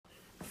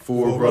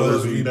Four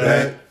brothers, we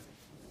back.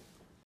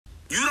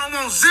 You don't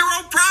want zero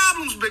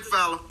problems, big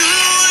fella.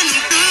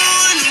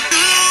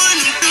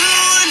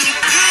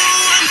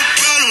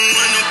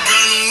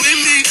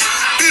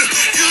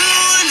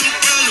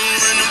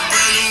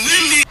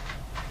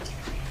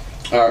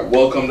 All right,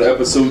 welcome to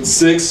episode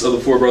 6 of the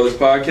Four Brothers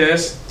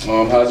Podcast.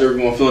 How's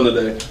everyone feeling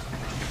today?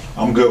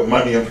 I'm good,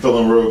 money. I'm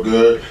feeling real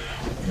good.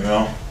 You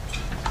know,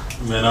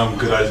 man, I'm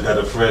good. I just got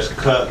a fresh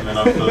cut, man.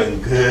 I'm feeling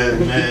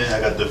good, man.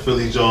 I got the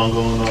Philly John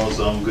going on,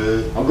 so I'm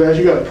good. I'm glad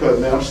you got a cut,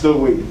 man. I'm still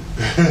waiting.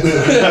 I'm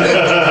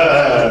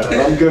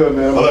good,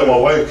 man. I let my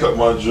wife cut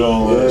my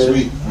jaw last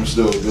week. I'm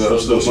still good. I'm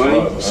still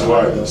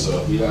surviving.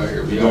 So We out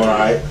here. We doing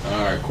out here.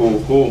 All right,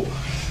 cool.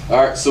 All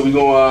right, so we're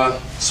going to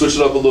switch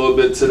it up a little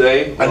bit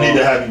today. I need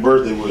a happy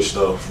birthday wish,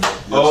 though.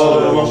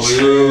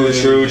 True. I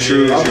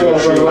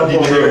need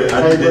to hear it.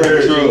 All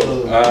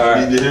right. I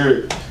need to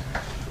hear it.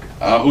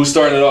 Who's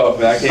starting it off,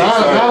 man? I can't Now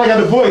start. I got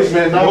the voice,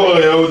 man. Now Boy,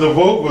 yo, the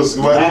vocals.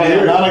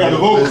 I got the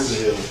vocals.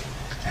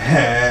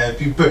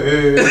 Happy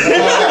birthday.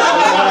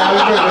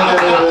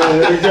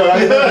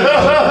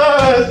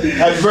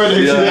 Happy birthday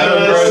to you.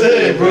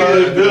 Happy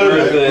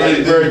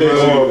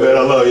birthday, man. I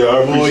love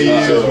y'all. More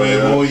years,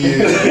 man. More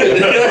years.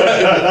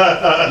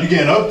 You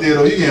getting up there,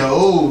 though. You getting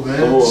old, man.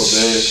 Come on, man.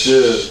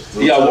 Shit.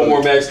 You got one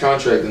more max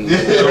contract than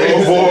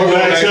One more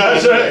max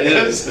contract.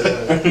 Yes. I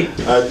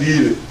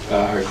need it.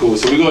 All right, cool.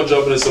 So we're going to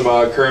jump into some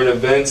current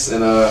events,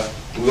 and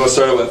we're going to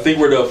start with, I think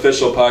we're the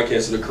official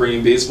podcast of the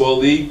Korean Baseball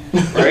League,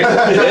 right?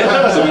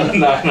 So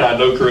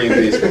no Korean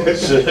baseball.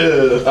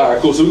 Shit. All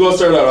right, cool. So we're going to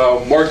start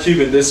out. Mark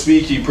Cuban this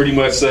week, he pretty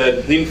much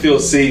said he didn't feel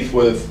safe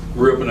with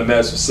reopening a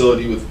mass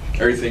facility with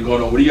everything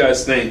going on. What do you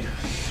guys think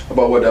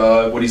about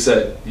what he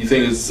said? Do you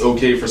think it's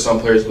okay for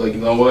some players to be like,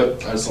 you know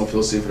what, I just don't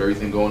feel safe with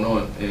everything going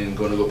on and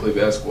going to go play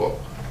basketball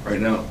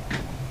right now?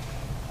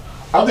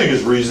 I think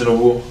it's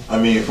reasonable. I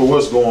mean, for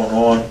what's going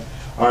on,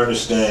 I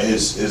understand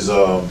his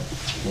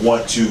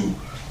want to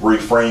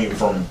refrain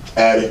from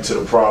adding to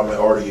the problem that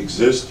already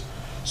exists.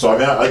 So I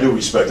mean, I do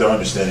respect it. I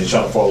understand they're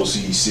trying to follow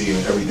CDC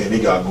and everything they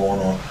got going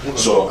on.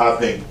 So I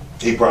think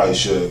he probably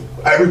should.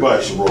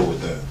 Everybody should roll with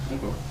that.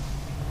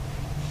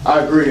 I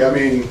agree. I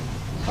mean,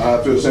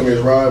 I feel the same way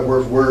as Rod,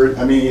 word for word.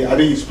 I mean, I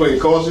think he's playing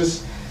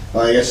cautious.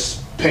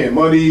 That's paying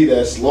money.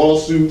 That's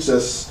lawsuits.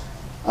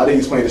 I think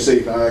he's playing it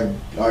safe. I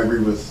agree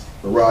with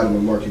Rod and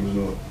what Mark was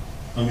doing.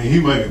 I mean, he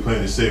might be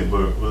playing it safe,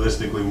 but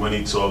realistically,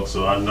 money talks.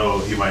 So I know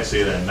he might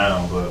say that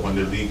now, but when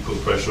the league put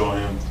pressure on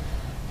him,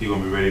 he's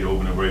gonna be ready to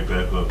open it right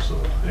back up. So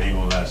it ain't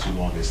gonna last too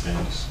long. It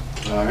stands.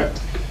 All right.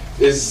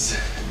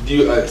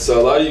 So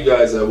a lot of you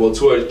guys, well,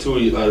 two out of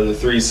the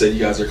three said you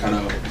guys are kind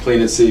of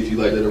playing it safe. You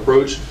like that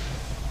approach.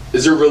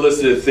 Is it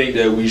realistic to think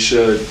that we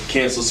should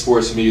cancel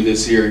sports maybe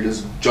this year and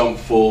just jump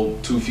full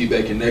 2 feet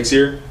back in next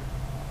year?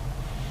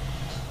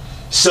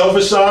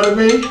 Selfish side of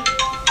me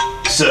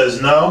says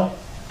no.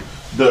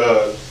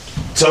 The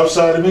tough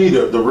side of me,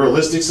 the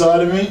realistic side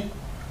of me,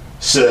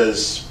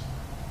 says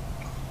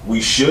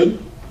we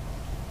should.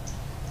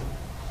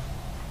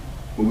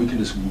 Well, we can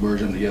just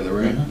merge them together,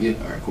 right? Mm-hmm. Yeah.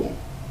 All right, cool.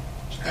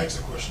 Ask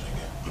the question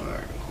again. All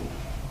right, cool.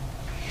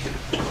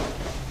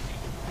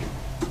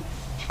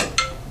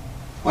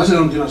 I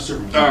said, do not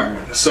serve. All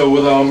right. So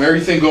with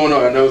everything going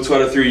on, I know 2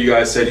 out of 3 you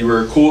guys said you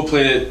were cool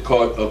playing it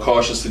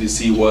cautiously to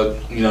see what,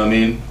 you know what I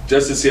mean,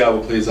 just to see how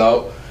it plays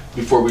out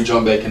before we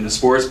jump back into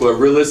sports. But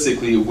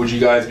realistically, would you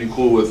guys be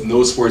cool with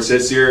no sports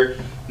this year?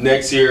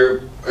 Next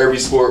year, every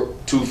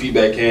sport 2 feet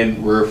back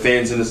in, we're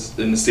fans in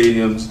the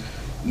stadiums,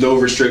 no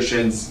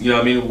restrictions. You know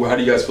what I mean? How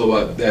do you guys feel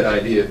about that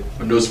idea?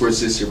 With no sports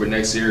this year, but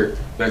next year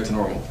back to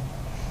normal.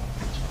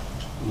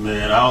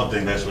 Man, I don't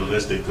think that's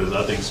realistic because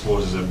I think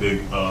sports is a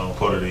big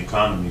part of the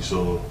economy.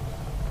 So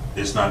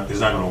it's not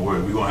gonna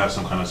work. We're gonna have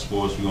some kind of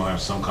sports. We're gonna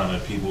have some kind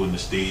of people in the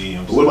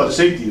stadiums. But what about the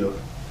safety though?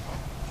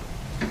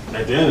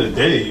 At the end of the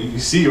day, you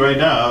see right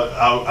now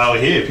out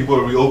here, people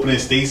are reopening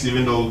states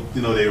even though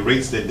their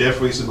death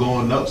rates are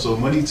going up. So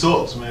money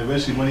talks, man.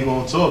 Eventually, money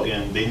gonna talk,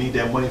 and they need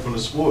that money from the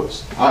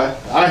sports. I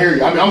hear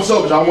you. I mean, I'm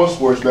selfish. I want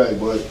sports back,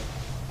 but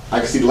I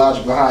can see the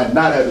logic behind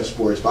not having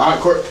sports. But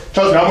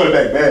trust me, I want it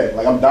back bad.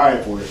 Like I'm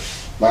dying for it.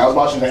 Like I was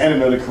watching the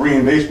ending of the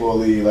Korean Baseball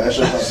League. Like that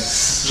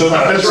shows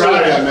how desperate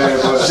I am, man.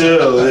 But,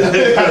 Chill.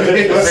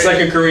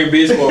 Second Korean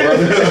baseball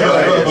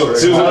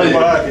reference.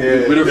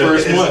 We're the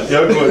first one.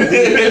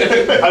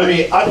 I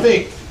mean, I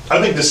think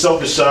the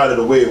selfish side of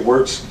the way it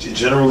works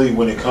generally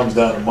when it comes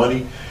down to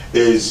money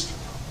is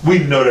we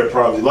know that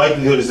probably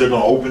likelihood is they're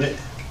going to open it.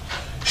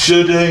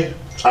 Should they?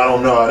 I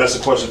don't know. That's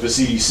a question for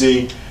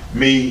CDC.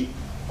 Me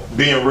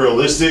being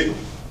realistic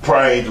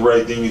probably ain't the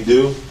right thing to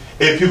do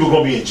if people are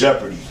going to be in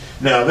jeopardy.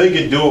 Now, they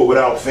can do it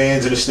without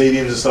fans in the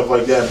stadiums and stuff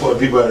like that, putting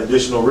people at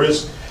additional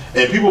risk.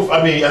 And people,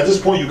 I mean, at this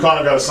point, you kind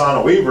of got to sign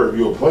a waiver if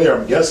you're a player.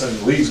 I'm guessing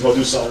the league's going to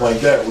do something like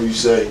that where you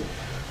say,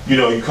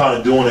 you're kind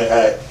of doing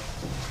it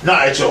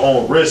not at your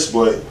own risk,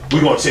 but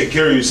we're going to take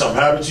care of you if something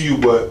happened to you,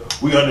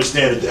 but we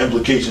understand that the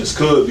implications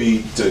could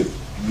be you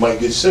might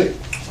get sick.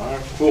 All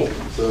right, cool.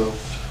 So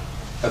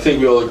I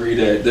think we all agree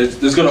that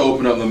there's going to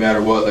open up no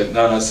matter what. Like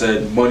Nana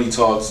said, money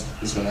talks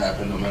is going to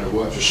happen no matter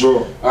what. For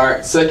sure. All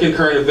right, second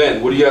current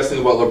event. What do you guys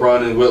think about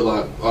LeBron and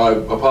Whitlock? I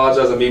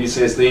apologize, I may be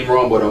saying his name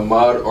wrong, but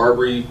Ahmaud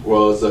Arbery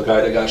was the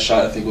guy that got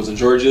shot, I think it was in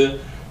Georgia,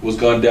 was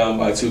gunned down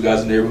by two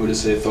guys in the neighborhood that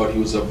said thought he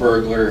was a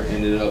burglar,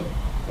 ended up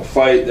a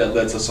fight that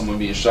led to someone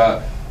being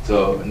shot.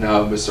 So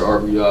now Mr.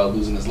 Arbery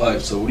losing his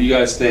life. So what do you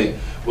guys think?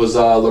 Was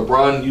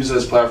LeBron using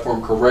his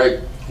platform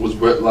correct? Was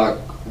Whitlock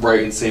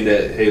right in saying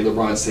that, hey,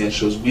 LeBron James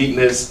shows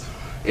weakness,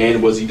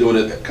 and was he doing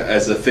it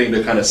as a thing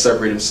to kind of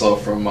separate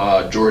himself from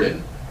Jordan?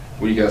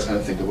 What do you guys kind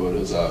of think about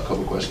those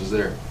couple questions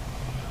there?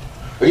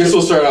 I guess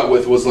we'll start out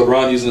with, was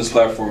LeBron using his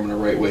platform in the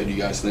right way, do you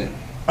guys think?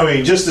 I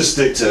mean, just to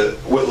stick to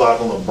Whitlock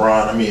and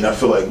LeBron, I mean, I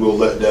feel like we'll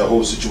let that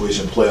whole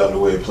situation play out the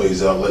way it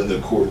plays out, let the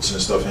courts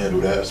and stuff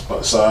handle that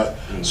side.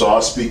 Mm-hmm. So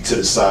I'll speak to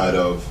the side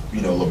of,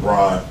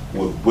 LeBron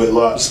with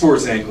Whitlock. The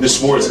sports angle. The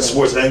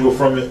sports angle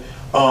from it.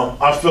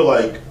 I feel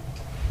like,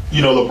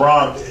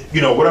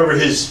 LeBron, whatever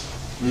his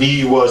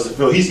need was to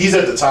feel, he's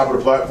at the top of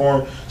the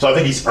platform, so I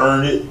think he's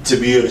earned it to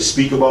be able to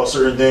speak about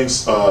certain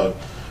things,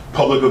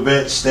 public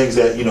events, things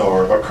that,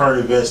 are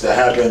current events that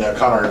happen that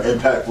kind of are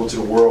impactful to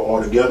the world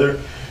altogether.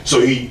 So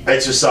he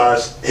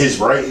exercised his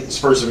right, his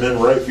First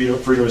Amendment right,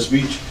 freedom of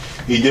speech.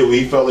 He did what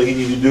he felt like he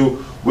needed to do.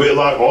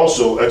 Whitlock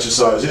also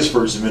exercised his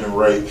First Amendment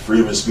right,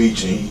 freedom of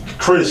speech, and he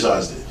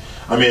criticized it.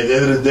 I mean, at the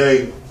end of the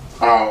day,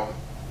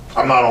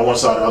 I'm not on one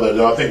side or the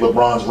other. I think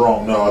LeBron's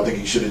wrong. No, I think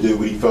he should have did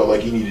what he felt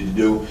like he needed to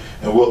do,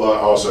 and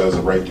Whitlock also has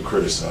a right to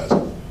criticize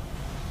it.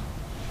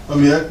 I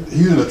mean,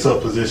 he's in a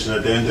tough position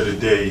at the end of the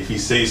day. If he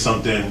says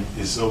something,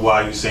 it's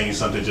why are you saying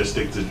something? Just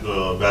stick to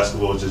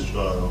basketball. Just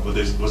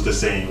what's the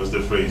saying? What's the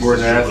phrase? We're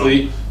an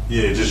athlete.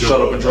 Yeah, just shut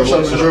up and dribble.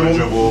 Shut up and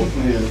dribble.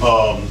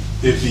 Yeah.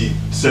 If he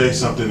says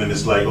something and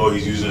it's like, oh,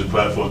 he's using his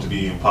platform to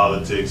be in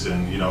politics,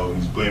 and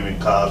he's blaming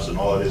cops and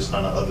all this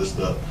kind of other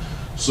stuff.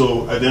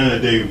 So at the end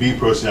of the day, me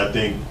personally, I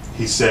think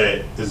he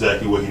said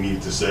exactly what he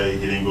needed to say.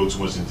 He didn't go too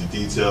much into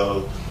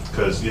detail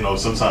because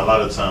sometimes, a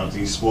lot of times,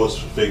 these sports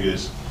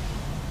figures,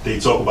 they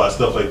talk about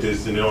stuff like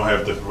this and they don't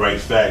have the right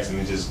facts, and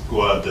they just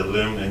go out the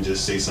limb and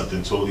just say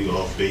something totally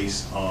off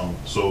base.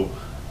 So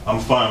I'm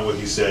fine with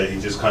what he said. He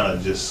just kind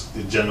of just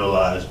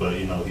generalized, but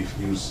he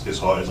used his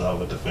heart is out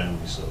with the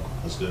family, so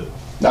that's good.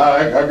 Nah,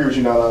 I agree with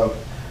you now.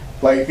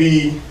 Like if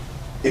he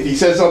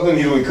said something,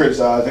 he's going to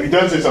criticize. If he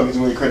does say something, he's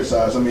going to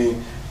criticize. I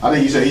mean, I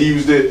think he said he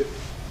used it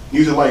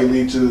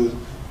lightly to his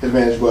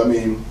advantage, but I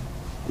mean,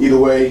 either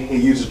way, he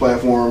used his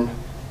platform.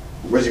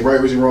 Was he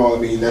right? Was he wrong?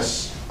 I mean,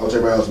 that's what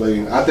everybody else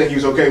thinking. I think he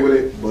was okay with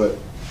it, but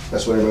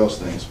that's what everybody else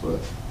thinks. But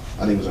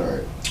I think it was all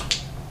right.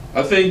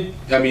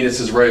 I mean, it's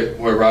his right,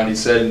 what Rodney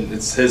said.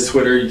 It's his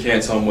Twitter. You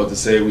can't tell him what to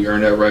say. We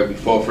earned that right. We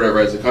fought for that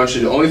right as a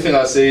country. The only thing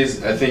I say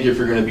is, I think if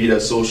you're going to be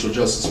that social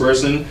justice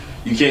person,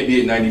 you can't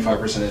be at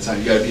 95% of the time.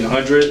 You got to be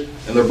 100.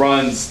 And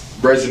LeBron's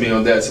resume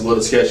on that's a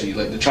little sketchy.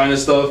 Like the China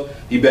stuff,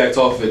 he backed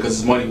off of it because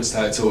his money was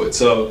tied to it.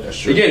 So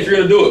again, if you're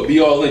going to do it,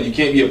 be all in. You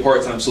can't be a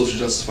part-time social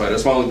justice fighter.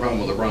 That's my only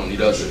problem with LeBron when he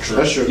does it.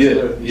 That's true.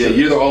 Yeah,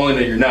 you're either all in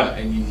or you're not.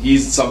 And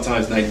he's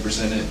sometimes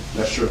 90% in.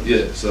 That's true.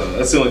 Yeah, so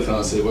that's the only thing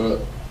I'll say.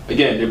 But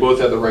again, they both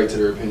have the right to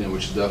their opinion,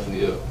 which is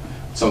definitely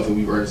something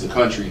we've earned as a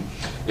country.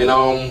 And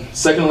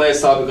second to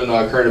last topic on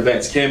our current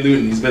events, Cam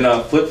Newton. He's been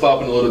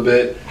flip-flopping a little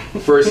bit.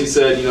 First he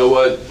said, you know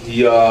what,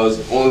 he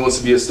only wants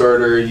to be a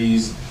starter.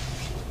 He's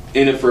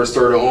in it for a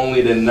starter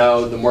only. Then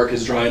now the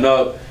market's drying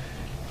up.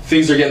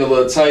 Things are getting a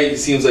little tight. It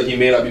seems like he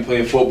may not be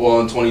playing football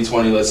in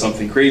 2020 unless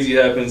something crazy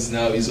happens.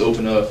 Now he's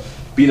open to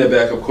being a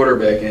backup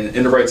quarterback and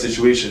in the right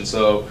situation.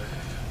 So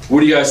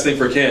what do you guys think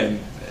for Cam?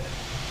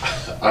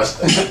 I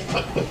said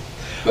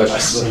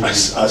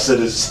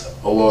this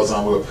a long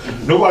time ago.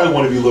 Nobody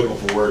want to be looking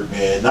for work,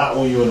 man. Not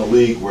when you're in a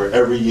league where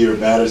every year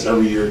matters,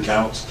 every year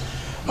counts.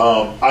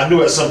 I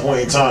knew at some point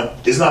in time,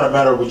 it's not a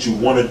matter of what you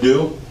want to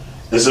do.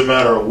 It's a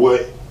matter of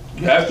what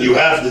you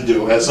have to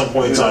do at some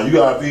point in time. You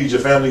got to feed your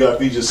family, you got to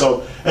feed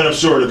yourself. And I'm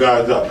sure the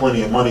guy's got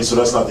plenty of money, so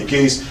that's not the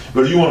case.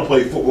 But if you want to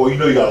play football, you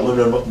got a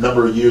limited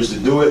number of years to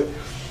do it.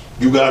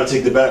 You got to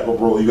take the backup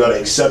role. You got to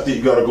accept it.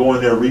 You got to go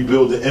in there,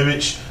 rebuild the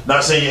image.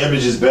 Not saying your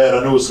image is bad.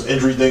 I know some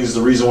injury things is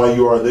the reason why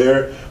you are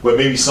there, but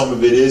maybe some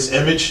of it is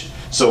image.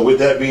 So with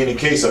that being the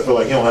case, I feel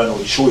like he don't have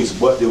no choice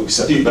but to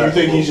accept the backup role. Do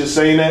you think he's just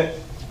saying that?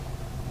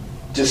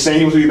 Just saying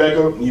he was to be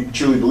backup? You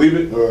truly believe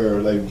it,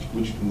 or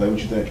what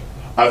you think?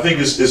 I think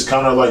it's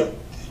kind of like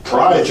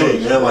pride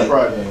thing, man. Like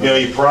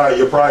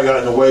your pride got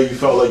in the way. You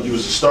felt like you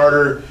was a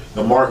starter.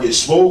 The market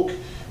spoke.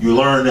 You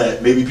learned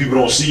that maybe people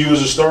don't see you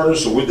as a starter.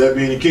 So with that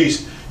being the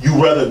case, you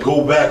rather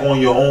go back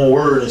on your own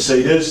word and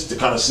say this to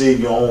kind of save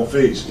your own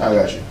face. I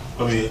got you.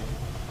 I mean,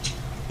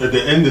 at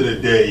the end of the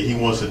day, he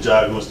wants a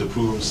job. He wants to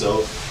prove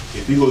himself.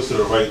 If he goes to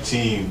the right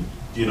team,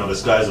 the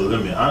sky's the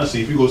limit.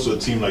 Honestly, if he goes to a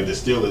team like the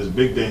Steelers,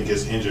 Big Ben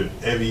gets injured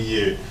every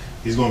year.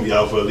 He's going to be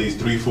out for at least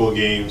 3-4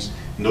 games.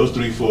 And those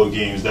 3-4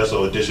 games, that's an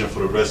audition for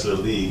the rest of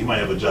the league. He might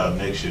have a job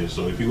next year.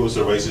 So if he goes to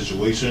the right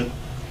situation,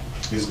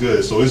 he's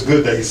good. So it's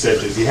good that he said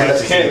this. He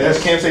has to.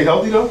 Has Cam stay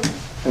healthy though?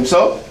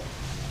 Himself?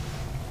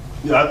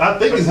 Yeah, I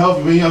think he's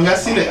healthy, man. I mean,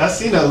 I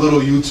seen that little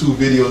YouTube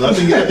video. And I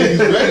think he's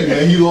ready,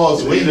 man. He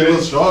lost weight. He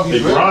was strong.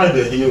 He's ready.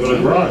 Grinding. He was a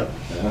grind.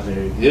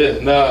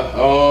 Yeah,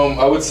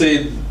 I would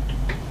say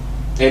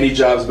any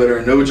job's better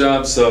than no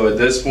job. So at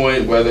this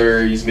point,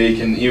 whether he's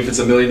making, even if it's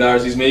 $1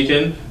 million he's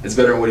making, it's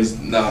better than what he's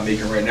not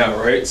making right now,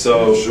 right?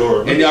 So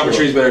Sure. any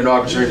opportunity is better than no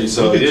opportunity.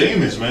 So Look at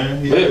Jameis,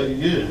 man. Yeah,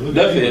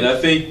 definitely. And I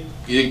think,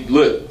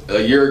 look,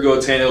 a year ago,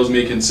 Tannehill was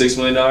making $6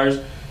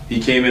 million. He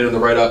came in the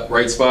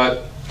right spot,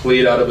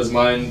 played out of his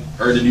mind,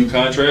 earned a new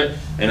contract,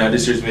 and now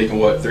this year's making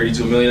what,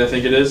 $32 million, I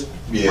think it is.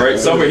 Yeah, right,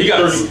 somewhere he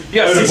got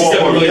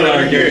 $67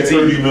 million guarantee.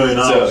 $30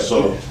 million.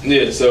 So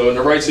yeah, so in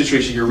the right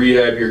situation, you can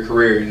rehab your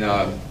career, and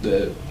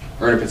the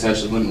earning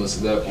potential is limitless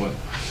at that point.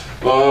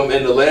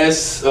 And the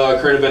last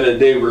current event of the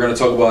day, we're going to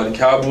talk about the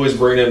Cowboys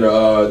bringing in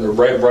the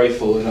red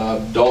rifle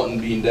and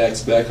Dalton being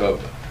Dak's backup,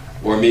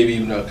 or maybe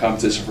even a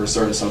competition for a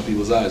start in some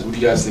people's eyes. What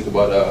do you guys think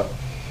about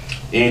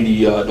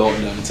Andy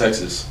Dalton down in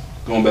Texas,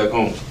 going back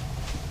home?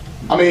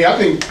 I mean, I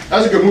think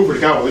that's a good move for the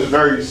Cowboys. It's a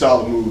very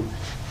solid move,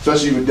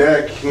 especially with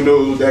Dak. Who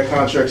knows that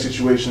contract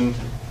situation?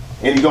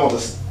 Andy Dalton,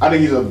 I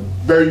think he's a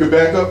very good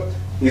backup.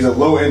 He's a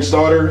low-end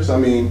starter. So, I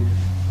mean,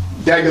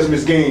 Dak doesn't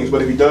miss games,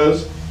 but if he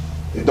does,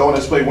 if Dalton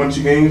has played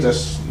 1-2 games,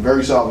 that's a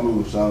very solid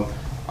move. So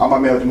I'm not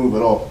mad at the move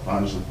at all,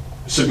 honestly.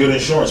 it's a good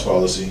insurance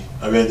policy.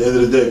 I mean, at the end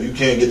of the day, if you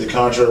can't get the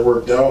contract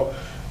worked out,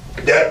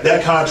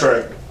 that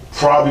contract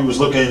probably was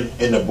looking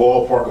in the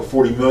ballpark of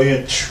 $40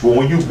 million. But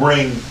when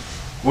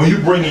you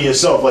bring in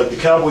yourself, like the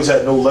Cowboys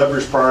had no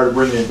leverage prior to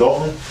bringing in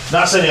Dalton.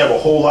 Not saying they have a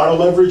whole lot of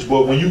leverage,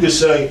 but when you could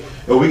say,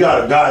 oh, we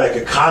got a guy that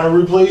could kind of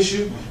replace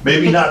you,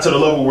 maybe not to the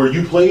level where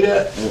you played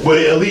at, but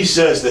it at least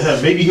says to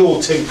him, maybe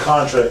he'll take a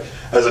contract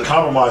as a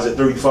compromise at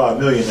 $35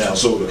 million now.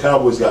 So the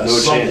Cowboys got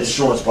some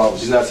insurance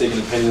policy. He's not taking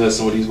a penny less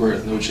than what he's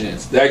worth. No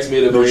chance. Dak's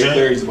made it very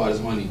clear he's about his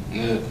money.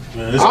 Yeah.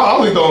 Man, I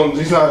only don't.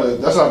 That's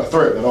not a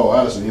threat at all.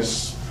 Honestly,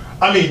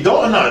 I mean,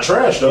 Dalton not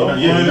trash though.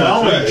 Yeah, he's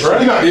not trash.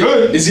 He's not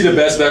good. Is he the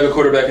best backup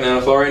quarterback in the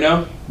NFL right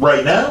now?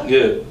 Right now?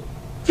 Yeah.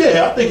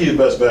 Yeah, I think he's the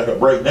best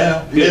backup right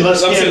now. Yeah,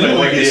 unless I'm Cam saying Newton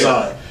right gets there.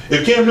 signed.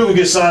 If Cam Newton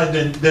gets signed,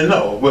 then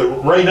no.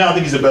 But right now, I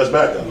think he's the best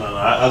backup. No,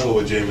 I'll go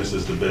with Jameis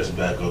as the best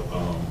backup.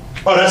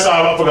 Oh, that's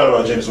how I forgot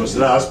about James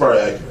Winston. No, that's probably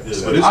accurate. Yeah,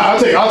 So- but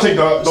it's- I'll take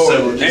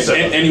the.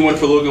 Anyone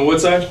for Logan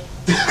Woodside?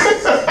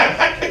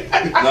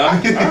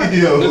 Nah?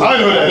 Yo, I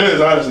know what that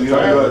is, honestly.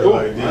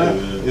 like, yeah,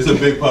 man. It's a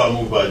big power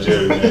move by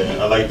Jerry, man.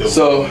 I like that.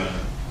 So, move, man.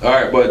 all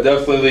right, but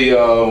definitely,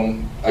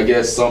 I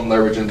guess some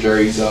leverage in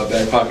Jerry's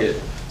back pocket.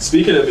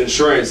 Speaking of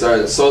insurance,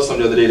 I saw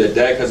something the other day that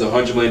Dak has a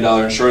 $100 million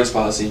insurance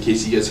policy in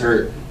case he gets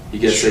hurt. He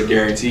gets that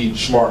guaranteed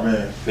Smart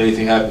man. if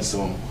anything happens to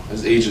him.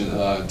 His agent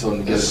told him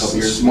to get it a couple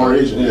years Smart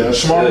ago. agent, yeah.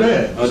 Smart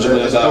man. $100 million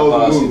That's a hell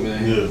of a policy, move.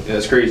 man. Yeah. Yeah,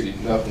 it's crazy,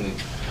 definitely.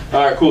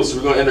 All right, cool. So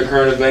we're going to end the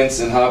current events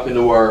and hop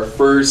into our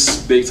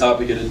first big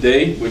topic of the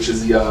day, which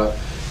is the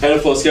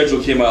NFL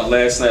schedule came out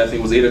last night. I think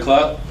it was 8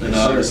 o'clock. And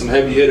there's some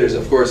heavy hitters.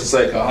 Of course, it's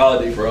like a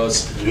holiday for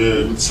us,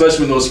 Yeah.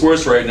 especially with no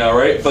sports right now,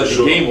 right? It's like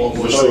sure. a game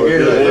almost. For sure.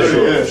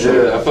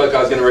 Yeah, I felt like I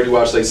was getting ready to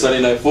watch like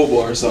Sunday Night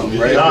Football or something,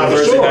 right? Nah, for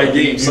Thursday sure. night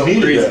game, You something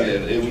needed crazy.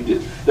 that. Yeah, we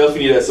did definitely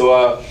need that.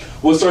 So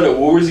we'll start at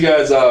what was you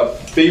guys'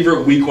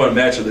 favorite week 1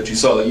 matchup that you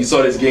saw? Like you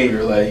saw this game,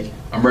 you're like,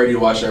 I'm ready to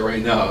watch that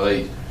right now.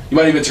 Like you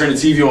might even turn the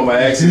TV on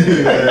by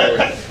accident.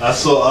 I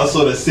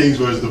saw the Saints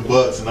versus the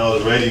Bucks, and I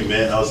was ready,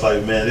 man. I was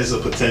like, man, this is a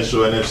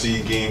potential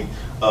NFC game,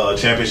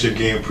 championship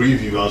game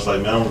preview. I was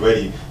like, man, I'm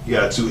ready. You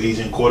got 2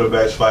 Asian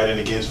quarterbacks fighting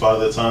against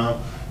Father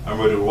Time. I'm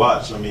ready to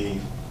watch. I mean,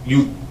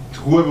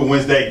 whoever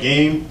wins that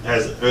game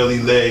has an early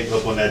leg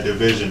up on that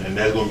division, and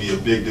that's going to be a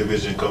big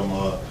division come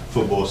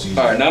football season.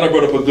 All right, now I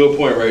brought up a good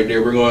point right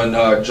there. We're going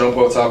to jump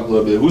off topic a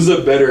little bit. Who's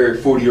a better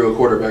 40-year-old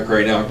quarterback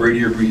right now,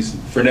 Brady or Breeze?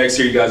 For next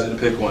year, you guys are going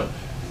to pick one.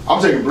 I'm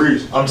taking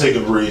Breeze. I'm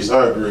taking Breeze.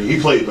 I agree. He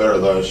played better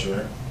last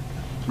year.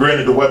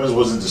 Granted, the weapons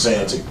wasn't the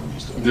same. I take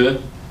Breeze though.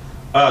 Good.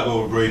 I'll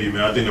go with Brady,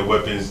 man. I think the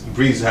weapons,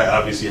 Breeze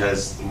obviously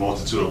has a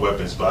multitude of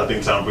weapons, but I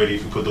think Tom Brady,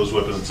 if you put those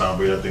weapons on Tom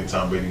Brady, I think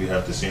Tom Brady would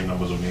have the same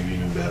numbers or maybe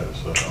even better.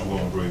 So I'm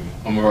going with Brady.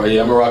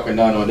 I'm a rocking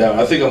 9 on that one.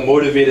 I think a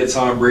motivated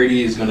Tom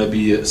Brady is going to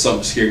be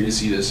something scary to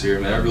see this year,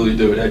 man. I really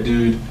do. That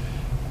dude,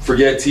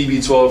 forget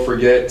TB12,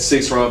 forget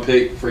 6th-round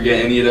pick,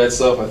 forget any of that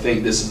stuff. I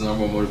think this is the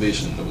number 1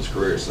 motivation of his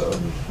career. So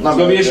it's going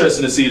to be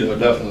interesting to see, though,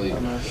 definitely.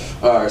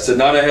 All right, so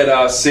now I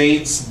had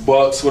Saints,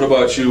 Bucks. What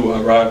about you,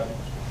 Rod?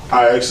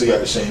 I actually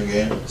got the same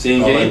game.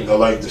 Same game? I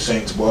like the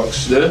Saints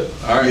Bucks. Did it?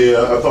 All right.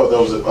 Yeah, I thought that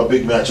was a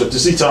big matchup. To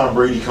see Tom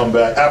Brady come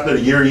back after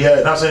the year he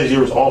had, not saying his year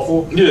was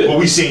awful, Yeah. but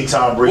we seen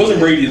Tom Brady Wasn't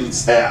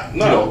Brady's- at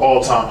No.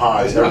 all-time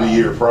highs every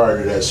year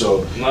prior to that.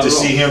 So Not to at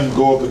see all. him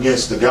go up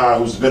against the guy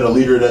who's been a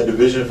leader of that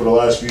division for the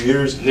last few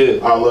years, Yeah.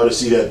 I love to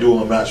see that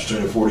dueling match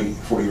between the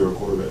 40-year-old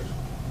quarterbacks.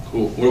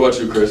 Cool. What about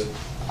you, Chris?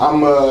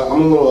 I'm a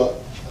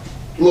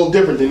little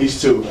different than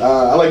these two.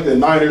 I like the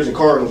Niners and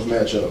Cardinals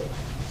matchup.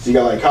 So you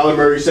got like Kyler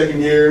Murray 2nd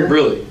year.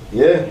 Really?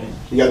 Yeah.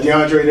 You got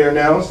DeAndre there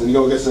now. So you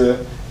go against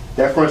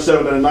that front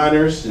 7 of the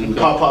Niners. And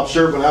Pop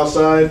Shirt on the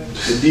outside.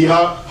 The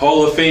D-Hop.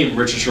 Hall of Fame,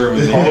 Richard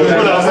Sherman. Hall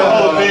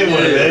of Fame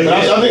winner,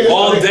 man.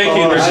 All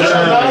decade, Richard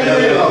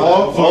Sherman.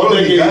 All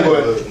exciting he game, got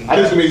but it, I think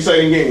it's gonna be an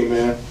exciting game,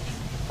 man.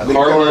 I think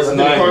Cardinals, I think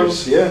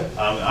Niners. yeah.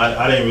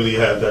 I didn't really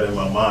have that in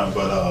my mind,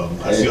 but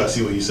I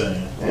see what you're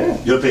saying. Yeah.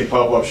 You don't think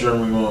Pop-Up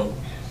Sherman going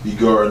to be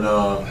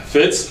guarding?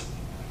 Fitz?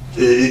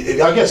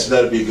 I guess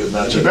that'd be a good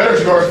matchup. You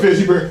better guard Fitz.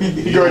 He guard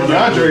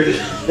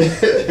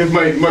DeAndre.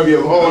 It might be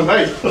a long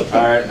night. All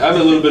right, I have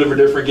a little bit of a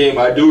different game.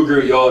 I do agree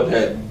with y'all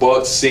that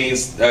Bucks,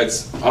 Saints,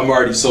 I'm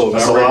already sold.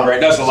 That's I'm a ready, lot. right?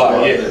 That's a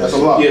lot, yeah. That's a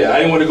lot. Yeah, I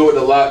didn't want to go with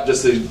a lot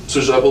just to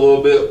switch it up a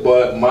little bit,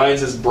 but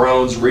mine's is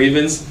Browns,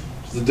 Ravens.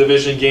 It's the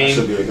division game.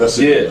 That's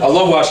a good I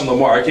love watching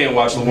Lamar. I can't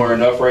watch Lamar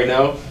enough right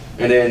now.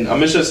 And then I'm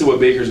interested to see what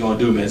Baker's going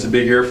to do, man. It's a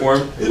big year for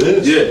him. It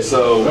is. Yeah,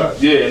 so,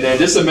 and then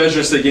this is a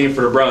measure stick game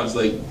for the Browns.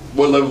 Like,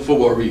 what level of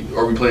football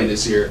are we playing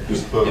this year?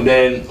 And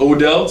then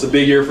Odell, it's a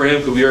big year for him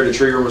because we heard the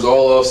trade rumors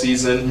all off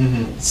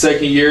season.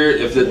 Second year,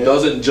 if it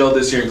doesn't gel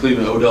this year in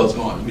Cleveland, Odell's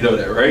gone. You know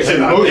that, right? He said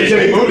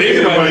he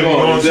motivated.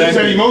 He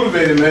said he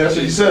motivated, man. That's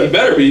what he He said.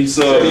 better be.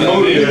 So, He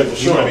motivated. for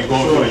He might be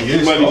going for the year.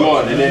 he might be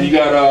gone. And then you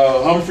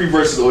got Humphrey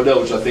versus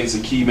Odell, which I think is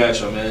a key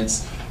matchup, man.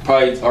 It's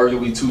probably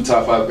arguably 2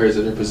 top 5 players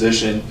at their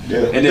position. Yeah.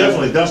 And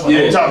then, Definitely.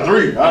 Yeah. Top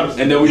 3,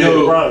 honestly. And then we Yeah,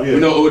 know probably, yeah. we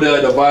know Odell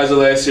had the advisor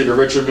last year, the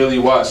Richard Millie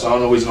watch. So I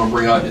don't know what he's gonna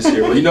bring out this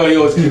year, but you know he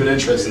always keep it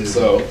interesting.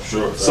 So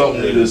Sure. something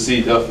new to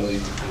see, definitely.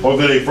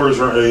 Hopefully they first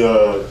round,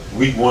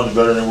 week 1's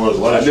better than it was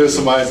last I year. knew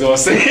somebody was gonna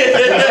say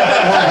it.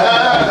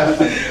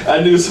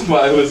 I knew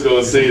somebody was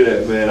gonna say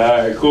that, man. All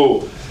right,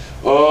 cool.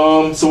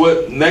 So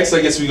what next?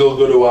 I guess we go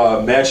to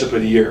matchup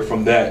of the year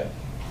from that.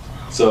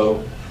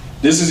 So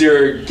this is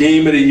your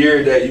game of the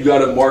year that you got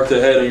to mark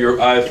ahead on your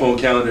iPhone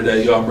calendar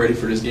that I'm ready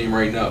for this game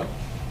right now.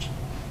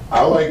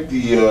 I like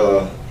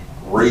the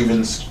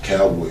Ravens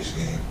Cowboys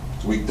game.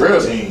 It's week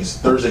 13,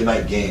 Thursday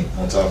night game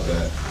on top of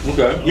that.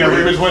 Okay. Yeah,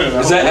 Ravens winning.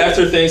 Is that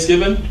after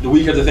Thanksgiving? The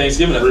week after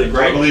Thanksgiving, I think,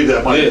 right? I believe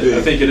that might be.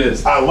 I think it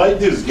is. I like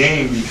this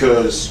game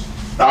because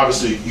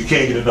obviously you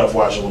can't get enough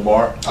watching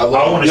Lamar. I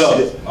love him.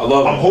 I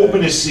love him. I'm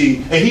hoping to see,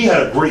 and he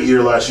had a great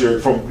year last year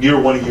from year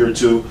 1 to year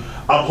 2.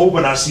 I'm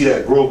hoping I see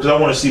that grow because I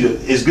want to see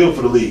that it's good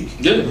for the league.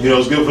 Yeah. You know,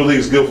 it's good for the league.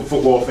 It's good for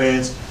football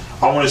fans.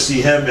 I want to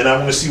see him, and I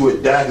want to see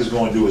what Dak is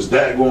going to do. Is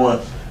Dak going,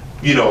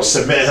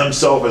 cement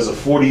himself as a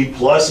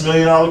 $40+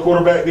 million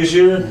quarterback this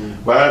year?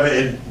 By having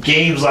in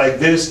games like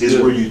this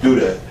is where you do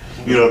that.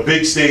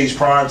 Big stage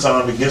prime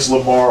time against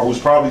Lamar, who's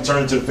probably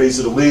turning to the face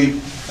of the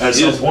league at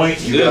some point.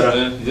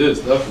 Yes,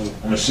 definitely.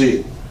 I'm gonna see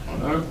it. All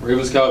right,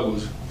 Ravens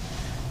Cowboys.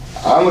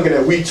 I'm looking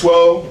at week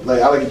 12.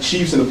 I like the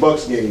Chiefs and the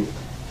Bucks game.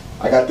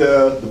 I got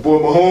the boy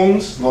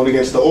Mahomes going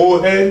against the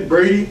old head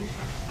Brady,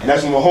 and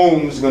that's when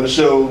Mahomes is going to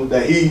show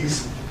that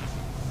he's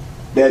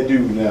that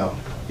dude now.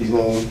 He's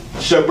going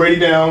to shut Brady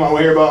down. I want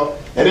to hear about,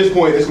 at this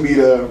point, it's going to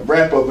be the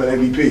wrap up of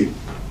MVP.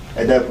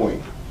 At that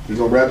point, he's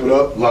going to wrap it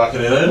up,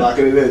 Locking it in. That's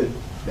going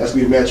to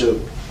be the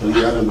matchup.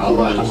 I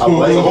like it. It's a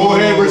old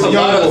head versus a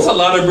young That's a boy.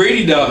 lot of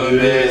Brady down,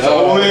 man.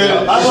 Old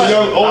head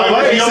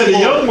versus the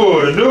young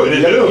boy.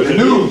 The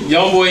new.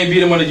 Young boy ain't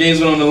beat him when the games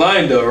went on the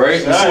line, though,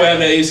 right? That's what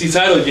happened in the AFC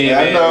title game,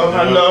 man.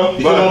 I know.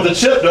 He got on the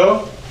chip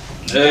though.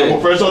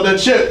 Hey, Fresh off that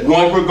chip,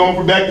 going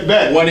for back to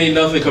back. 1 ain't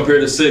nothing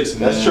compared to 6,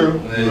 man. That's true.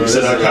 Man, He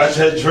said, I got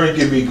that drink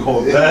and me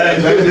going back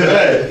to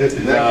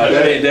back. Nah,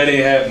 that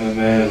ain't happening,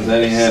 man.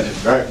 That ain't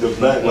happening. Back to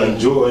back like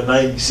Jordan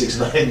 96,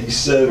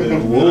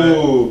 97.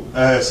 Whoa.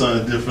 I had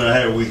something different. I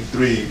had week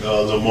 3,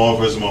 Lamar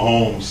versus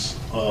Mahomes.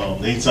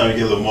 Anytime you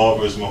get Lamar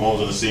versus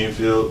Mahomes on the same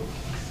field,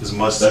 it's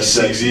must-see That's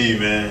sexy. TV,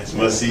 man. It's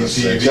must-see That's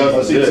TV. sexy.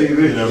 Must-see TV.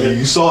 You know what I mean?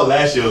 You saw it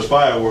last year, it was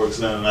fireworks,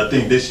 and I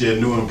think this year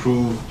new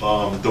improved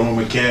throwing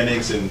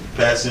mechanics and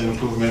passing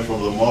improvement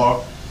from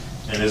Lamar,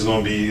 and it's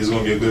gonna be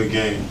a good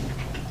game.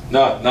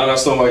 Nah, I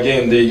stole my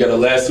game. There you got the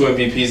last 2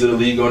 MVPs of the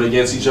league going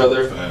against each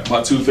other.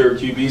 My 2 favorite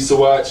QBs to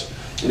watch.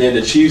 And then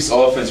the Chiefs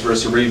offense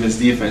versus the Ravens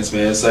defense,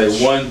 man. It's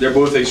like they're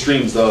both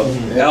extremes, though.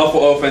 The alpha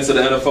offense of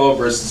the NFL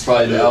versus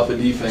probably the alpha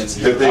defense.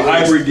 A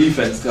hybrid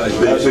defense, guys.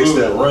 They fixed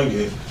that run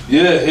game.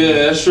 Yeah,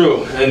 that's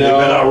true. And They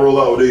better not roll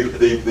out.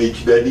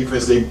 That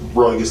defense they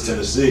brought against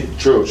Tennessee.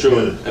 True.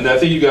 And I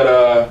think you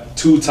got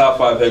 2 top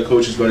 5 head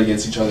coaches going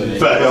against each other.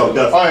 Fact,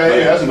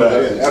 definitely.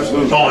 That's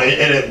absolutely. Oh,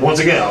 and once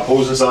again,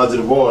 opposing sides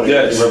of the ball, they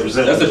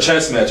represent. That's a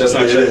chess match. That's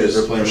not It checkers. is,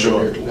 They're playing for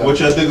sure. over here. What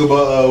y'all think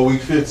about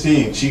week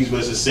 15, Chiefs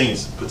versus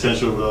Saints,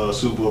 potential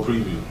Super Bowl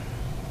preview?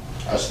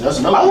 That's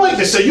another. I like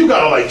to say you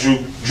gotta like Drew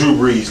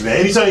Brees, man.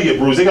 Anytime you get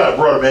Brees, they got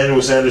brought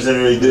Emmanuel Sanders in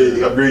there.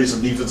 They upgraded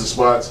some defensive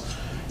spots.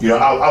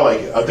 I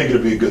like it. I think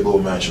it'll be a good little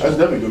matchup. That's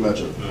definitely a good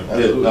matchup.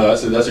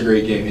 Yeah, that's a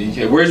great game. You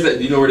can't. Where's that?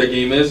 Do you know where that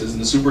game is? Is it in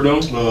the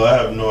Superdome? Well, I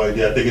have no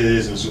idea. I think it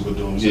is in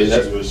Superdome. Yeah,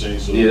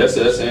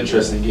 that's an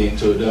interesting game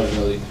too.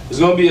 Definitely, it's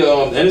gonna be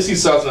NFC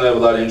South's gonna have a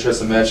lot of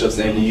interesting matchups at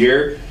the end of the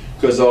year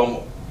because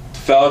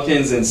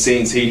Falcons and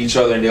Saints hate each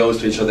other and they always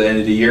play each other at the end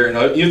of the year.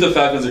 And even if the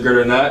Falcons are good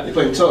or not, They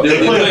play tough.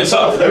 they're playing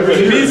tough.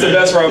 He's the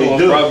best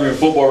rivalry in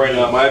football right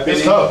now, in my opinion.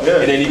 It's tough, yeah.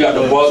 And then you got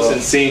the Bucks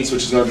and Saints,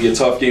 which is going to be a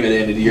tough game at the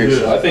end of the year. Yeah.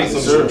 So I think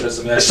some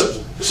interesting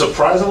matchups.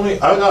 Surprisingly,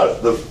 I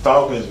got the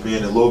Falcons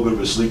being a little bit of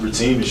a sleeper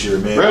team this year,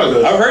 man. Really?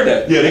 because- I've heard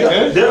that.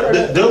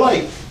 Yeah, they're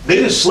like they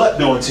just slept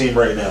on team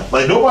right now.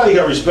 Like nobody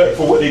got respect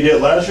for what they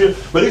did last year,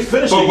 but they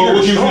finished the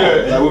year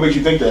strong. What makes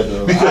you think that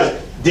though?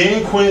 Because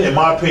Dan Quinn, in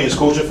my opinion, is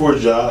coaching for a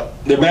job.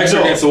 Their backs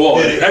are against the wall.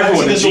 Yeah,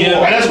 Everyone against is the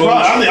wall. And that's a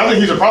problem. I think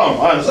he's a problem,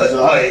 honestly.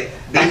 Like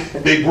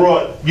they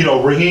brought,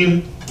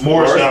 Raheem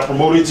Morris got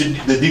promoted to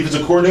the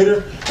defensive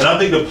coordinator, and I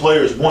think the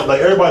players want, like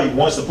everybody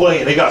wants to play,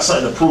 and they got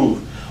something to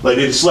prove. Like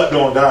they just slept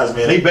on guys,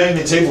 man. They banged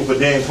the table for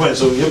Dan Quinn,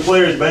 so if your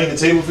players bang the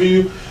table for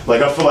you,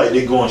 like I feel like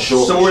they're going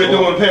short. So what are they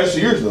doing the past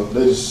 2 years though?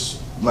 They just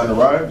letting it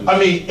ride. I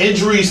mean,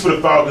 injuries for the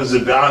Falcons.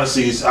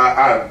 Honestly, it's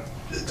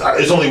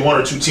only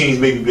one or two teams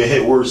maybe been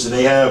hit worse than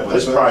they have, but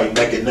it's probably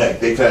neck and neck.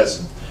 They've had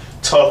some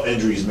tough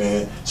injuries,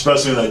 man,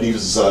 especially on that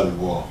defensive side of the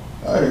ball.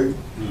 I hear you.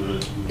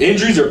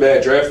 Injuries are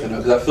bad drafting though,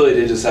 because I feel like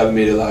they just haven't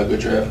made a lot of good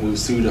draft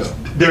moves too though.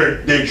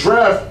 Their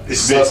draft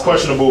is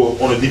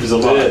questionable on the defensive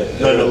line,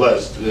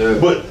 nonetheless. Yeah.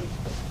 But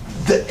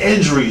the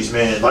injuries,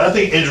 man, like I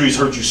think injuries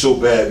hurt you so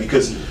bad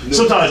because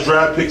sometimes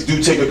draft picks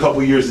do take a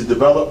couple years to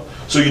develop,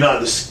 so you're not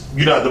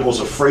the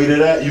most afraid of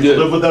that. You can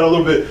live with that a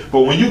little bit,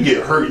 but when you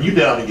get hurt and you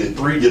down to get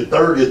three deep,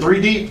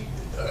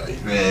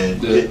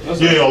 man, you ain't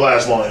gonna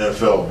last long in the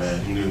NFL,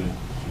 man.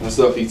 That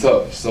stuff be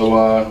tough.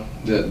 So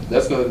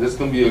that's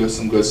gonna be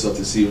some good stuff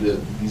to see with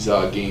these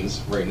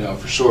games right now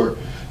for sure.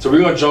 So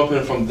we're gonna jump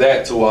in from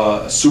that to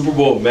a Super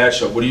Bowl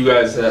matchup. What do you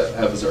guys have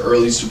as an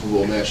early Super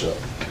Bowl matchup?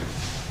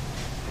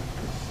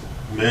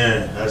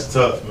 Man, that's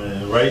tough,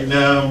 man. Right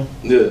now,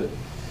 Yeah.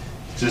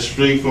 just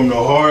straight from the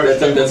heart.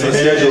 That's on the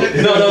schedule.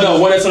 No.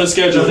 One that's on the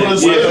schedule. That's on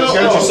the schedule.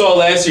 What you saw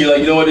last year, like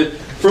you know what?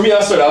 For me,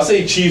 I'll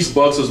say Chiefs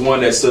Bucks was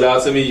one that stood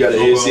out to me. You got the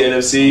AFC,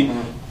 NFC.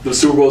 The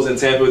Super Bowl's in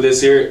Tampa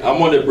this year. I'm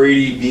on the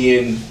Brady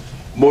being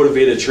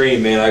motivated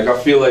train, man. Like I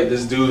feel like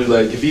this dude,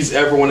 like if he's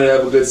ever wanted to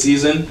have a good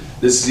season,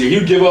 this is year.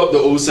 He'd give up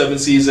the 07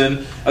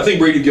 season. I think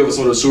Brady would give us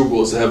one of the Super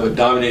Bowls to have a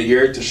dominant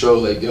year to show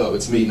like, yo,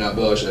 it's me, not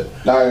Belichick.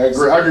 Nah, I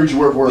agree with you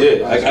word for word.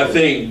 Yeah, I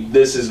think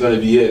this is going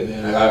to be it,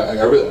 man.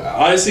 I really,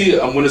 honestly,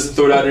 I'm going to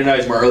throw it out there now.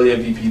 He's my early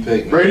MVP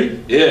pick, man.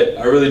 Brady? Yeah,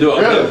 I really do.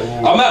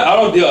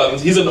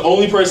 He's the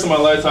only person in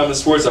my lifetime in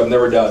sports I've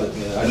never doubted,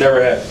 man. I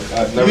never have.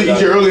 I've never You think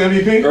he's your early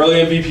MVP? Early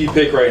MVP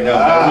pick right now.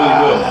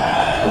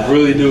 I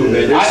really do,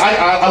 man.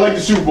 I like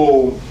the Super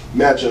Bowl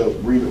matchup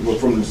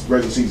from the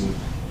regular season.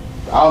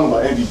 I don't know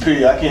about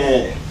MVP. I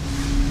can't.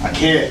 I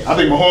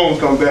think Mahomes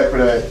comes back for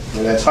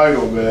that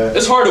title, man.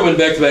 It's hard to win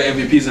back-to-back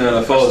MVPs in the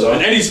NFL, though,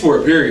 in any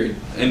sport, period.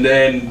 And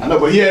then I know,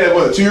 but he had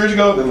that 2 years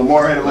ago. Then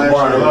Lamar had it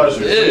last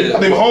year. Yeah. I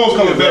think Mahomes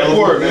coming back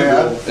for it,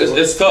 man.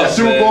 It's tough. That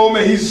Super Bowl,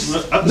 man. He's.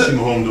 I can see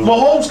Mahomes doing.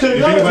 Mahomes could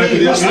have done it.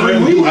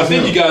 I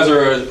think you guys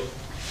are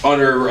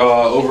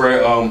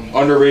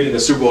underrating the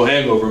Super Bowl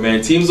hangover,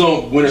 man. Teams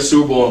don't win a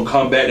Super Bowl and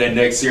come back that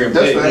next year and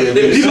play.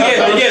 They get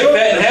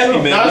fat and happy,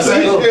 man.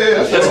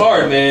 That's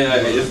hard, man.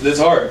 It's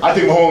hard. I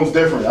think Mahomes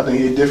different. I think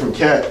he's a different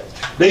cat.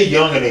 They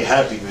young and they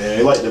happy, man.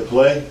 They like to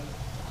play.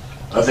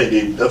 I think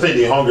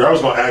they hungry. I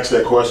was gonna ask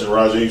that question,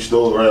 Roger. You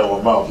stole it right out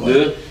of my mouth.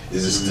 Like,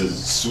 is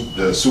this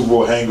the Super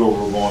Bowl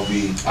hangover going to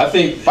be? I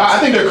think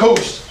they're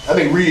coached. I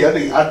think Reed.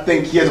 I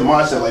think he has a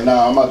mindset like,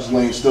 nah, I'm not just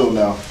laying still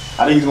now.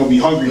 I think he's gonna be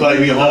hungry. Like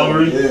being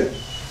hungry? Yeah.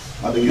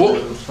 I think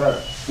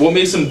what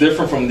makes him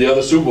different from the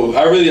other Super Bowl?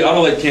 I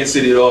don't like Kansas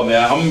City at all,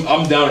 man.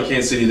 I'm down to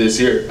Kansas City this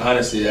year,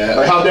 honestly.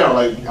 Like how down?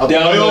 Like out the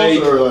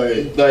playoffs or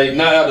like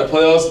not out the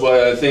playoffs,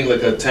 but I think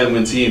like a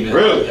 10-win team. Man.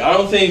 Really?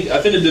 I think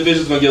the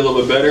division's gonna get a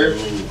little bit better.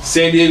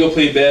 San Diego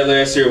played bad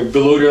last year,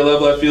 below their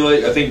level. I feel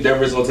like. I think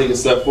Denver's gonna take a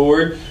step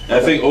forward, and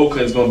I think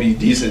Oakland's gonna be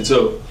decent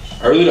too.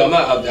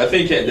 I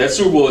think that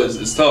Super Bowl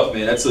is tough,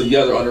 man. You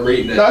guys are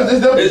underrating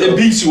that. It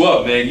beats you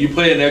up, man. You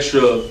play an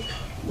extra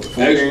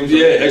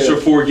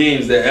 4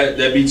 games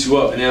that beats you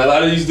up. And then a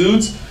lot of these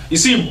dudes, you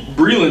see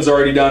Breland's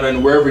already down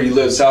in wherever he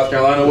lives, South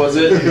Carolina was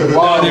it?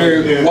 While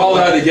they're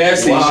walling out of the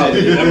gas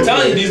station. I'm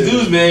telling you, these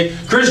dudes, man,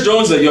 Chris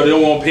Jones like, yo, they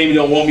don't want to pay me, they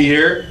don't want me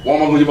here. Why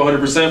am I going to give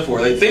 100% for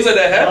it? Like, things like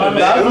that happen,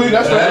 man.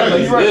 That's right.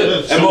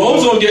 And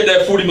Mahomes gonna get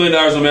that $40 million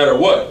no matter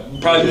what.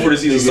 Probably before the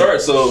season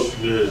starts, so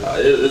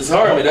it's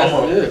hard, man.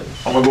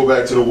 I'm gonna go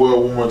back to the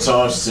world one more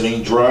time since it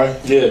ain't dry.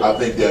 Yeah. I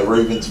think that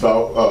Ravens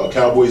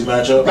Cowboys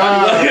matchup.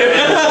 Cowboys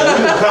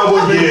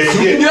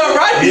Yeah,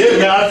 right.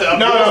 Yeah, man.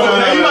 No.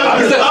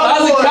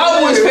 I was a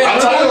Cowboys fan.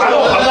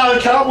 I'm not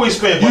a Cowboys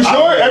fan. You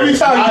sure? Every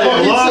time I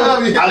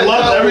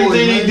love everything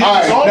they did this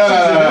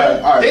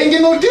offseason. They ain't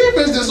get no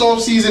defense this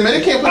offseason, man.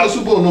 They can't play the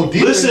Super Bowl no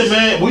defense. Listen,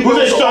 man. Who's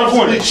their starting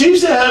corner? The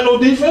Chiefs didn't have no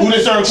defense. Who's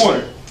their starting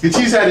corner? The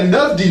Chiefs had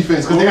enough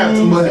defense because they have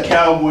too much. The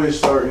Cowboys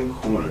starting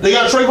corner. They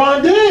got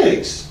Trayvon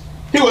Diggs.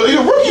 He's a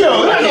rookie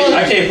though.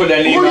 I can't put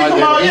that name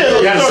out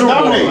there.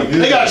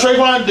 They got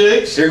Trayvon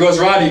Diggs. Here goes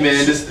Rodney,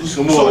 man.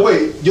 Come on. So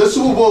wait, your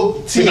Super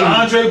Bowl team. They got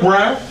Andre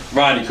Brown.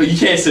 Rodney, you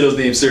can't say those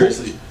names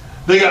seriously.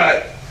 They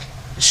got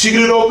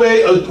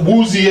Chigadobe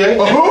Awuzie.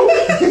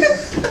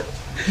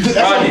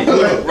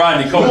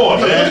 Rodney, come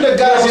on, man. The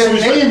guys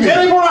just name it.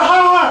 They brought a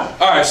high.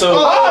 All right, so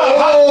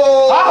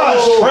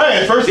Rod's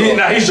trash. First of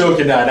all, He's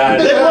joking. Nah.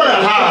 They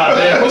running high,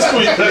 man. What's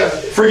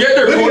Forget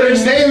their Look at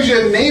corners. their names.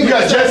 Your name. You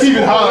got Jeff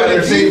even higher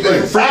than the same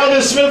thing.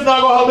 Alden Smith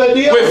not gonna help that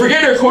deal? Wait,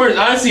 forget their corners.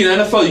 Honestly, in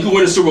the NFL, you can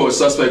win a Super Bowl with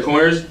suspect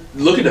corners.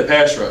 Look at the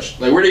pass rush.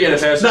 Like, where they get a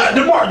pass rush?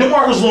 Nah,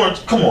 DeMarcus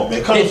Lawrence, come on,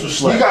 man. Cut him some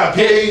slack. He got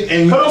paid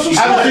and Cut him some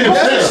slack. I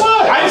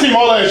didn't see him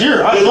all last year.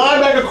 The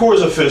linebacker core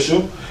is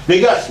official. They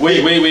got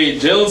Wait.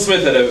 Jalen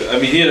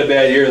Smith he had a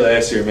bad year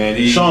last year, man.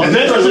 Sean, And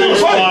then Anderson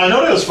was fine.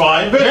 No, that was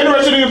fine. Ben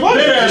Anderson didn't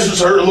play.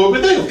 Anderson's hurt a little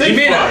bit. They He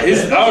may not. fine,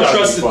 man.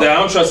 I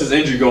don't trust his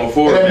injury going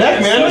forward. That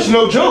neck, man, that's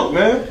no joke,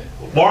 man.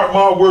 Mark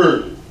my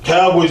word,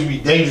 Cowboys be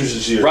dangerous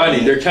this year.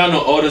 Rodney, they're counting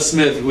on Alden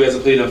Smith, who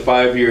hasn't played in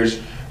 5 years.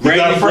 He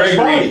got a fresh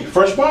Gregory,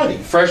 body.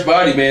 fresh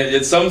body, man.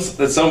 At some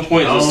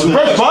point, it was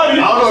Fresh body.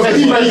 I don't know if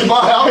he makes my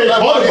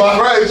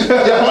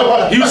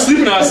he was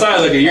sleeping outside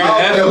like a year and a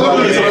half ago.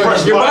 Look at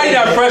his Your body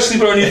not fresh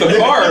sleeping underneath the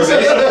car,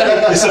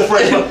 man. It's a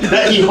fresh body.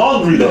 That he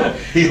hungry though.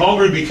 He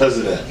hungry because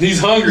of that. He's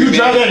hungry. You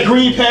drive man. that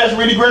green past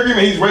Randy Gregory,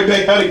 man, he's right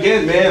back out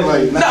again, man.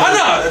 Like,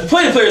 No.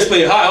 Players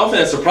play high. I don't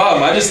think that's the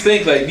problem. I just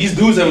think like these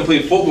dudes haven't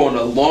played football in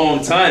a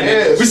long time.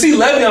 Man. Yes. We see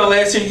Le'Veon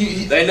last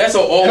year, and that's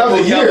an all-pro That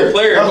was a caliber year.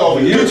 player. That was all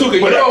a year. You took a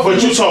year off.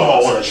 But you talking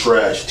about on a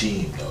trash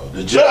team though.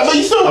 The Jets. but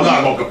you still- I'm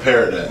not gonna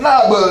compare that.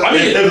 Nah, but I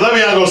mean, If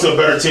Le'Veon goes to a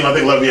better team, I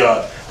think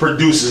Le'Veon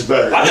produces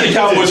better. I think the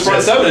Cowboys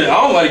front seven. I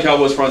don't like the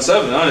Cowboys front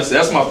seven. Honestly,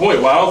 that's my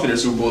point. Why I don't think they're a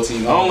Super Bowl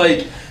team. I don't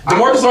like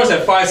DeMarcus Lawrence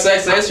had 5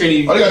 sacks last year. And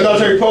he, oh, they got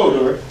Dante Poe,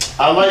 though, right?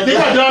 I like. They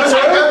got John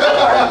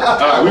all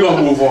right, we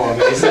gonna move on,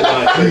 man. He's still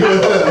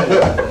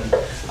not-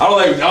 I don't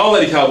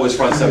like the Cowboys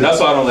front seven. That's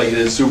why I don't like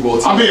the Super Bowl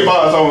team. I'm being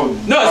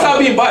biased. No, it's not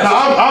being biased.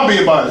 I'm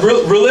being biased. I'm not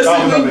making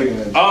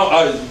Realistically,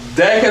 that.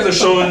 Dak hasn't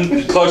shown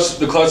the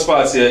clutch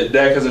spots yet.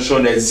 Dak hasn't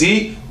shown that.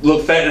 Zeke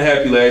looked fat and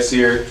happy last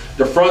year.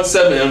 The front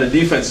seven on the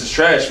defense is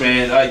trash,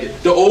 man.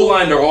 Like the O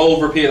line, they're all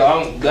overpaid.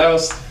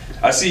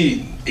 I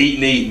see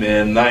 8-8,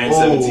 man,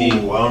 9-17. I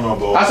don't know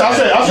about. I'll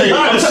say 9-7.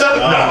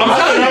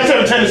 I'm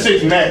telling you.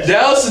 10-6 max.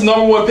 Dallas is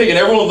number one pick, and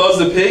everyone loves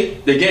the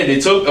pick. Again, they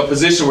took a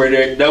position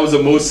where that was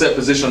the most set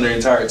position on their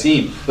entire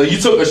team. Like you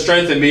took a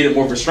strength and made it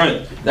more of a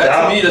strength.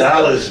 That to me,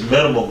 Dallas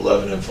minimum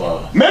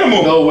 11-5.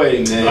 Minimum. no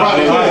way, man. I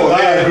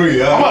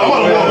agree. I'm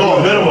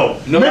on Minimum.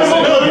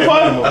 minimum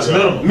 11-5. That's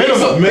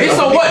minimum. Based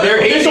on what? They're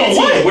 8-18. Based on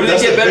what? What did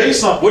That's they get the better?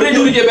 baseline. What did they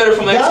do to get better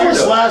from last year?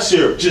 Dallas though? last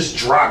year just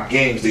dropped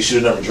games they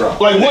should have never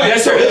dropped. Like what?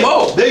 That's their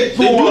MO. They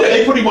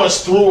pretty much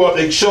threw up.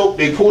 They choked.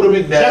 They pulled them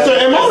in. That's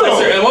their MO, That's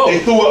their though. MO. They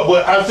threw up,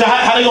 but I So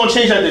how they gonna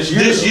change that this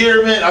year? this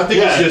year, man, I think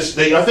Yeah. it's just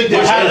I think they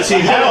But had how- a team.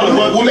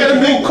 how- we got a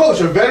new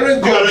coach, a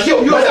veteran coach.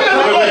 You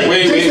gotta-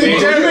 Wait. You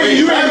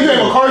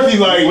ain't McCarthy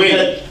like Wait.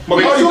 that.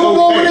 Wait. McCarthy Super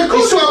Bowl winning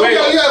goes coach. Wait.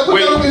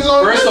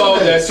 First off,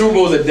 that Super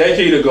Bowl was a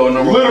decade ago,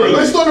 number one. Literally.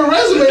 Let's go to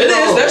resume. It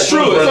is. That's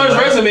true. It's on his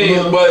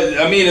resume, but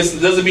I mean,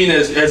 it doesn't mean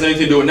it has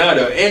anything to do with now.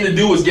 Though. And the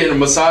dude was getting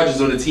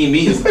massages on the team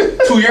meetings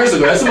 2 years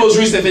ago. That's the most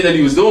recent thing that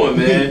he was doing,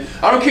 man.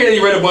 I don't care that he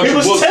read a bunch It of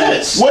was books.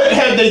 tense. What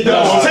have they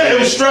done? Nah, It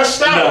was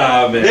stressed out.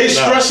 Nah, man. They Nah.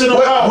 stressing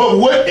them out. But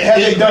what have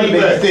they done that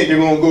you Back. think they're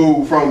gonna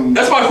go from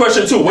That's my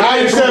question too. What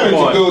did they 9-7 improve to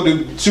on? go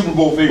to Super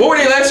Bowl figure? What were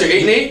they last year?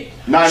 8-8,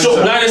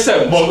 9-7.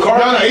 9-7.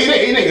 McCarthy.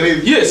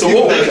 8-8. Yeah. So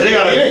what?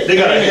 They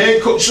got a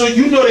head coach. So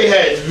you know they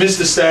had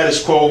Mr.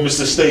 Status Quo,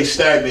 Mr. Stay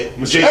Stagnant.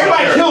 Jason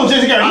Everybody Garrett. kills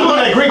Jason Garrett. He was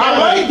that great guy. I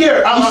like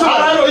Garrett. You still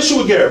I have no issue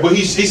with Garrett, but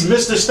he's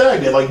Mr.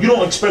 Stagnant. Like you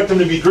don't expect him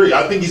to be great.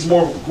 I think he's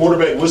more of a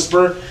quarterback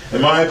whisperer,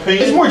 in my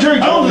opinion. It's more Jerry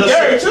I don't Jones than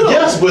necessarily- Garrett, too.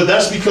 Yes, but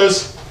that's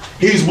because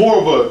he's more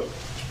of a.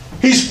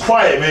 He's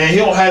quiet, man. He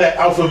don't have that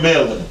alpha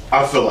male in him.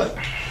 I feel like,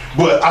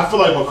 but I feel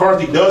like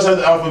McCarthy does have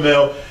the alpha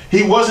male.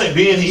 He wasn't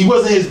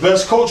his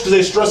best coach because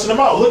they stressing him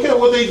out. Look at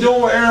what they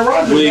doing with Aaron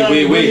Rodgers. Wait.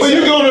 But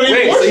you going to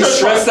Wait, so he's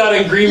stressed out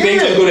in Green Bay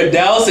to go to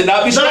Dallas and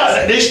not be Nah,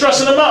 stressed? they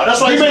stressing him out.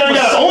 That's why You he's may not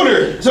got an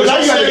owner. So now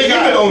you got the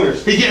human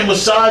owners. He getting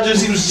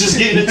massages. He was just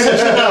getting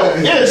attention out.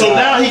 Yeah. So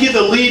now he get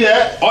to lead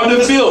that. On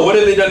the field, what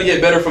have they done to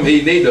get better from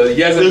 8-8 though? You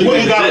guys have They been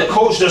wouldn't got a legit.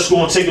 coach that's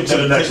going to take him to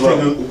the next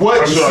level.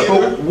 What? I'm sorry.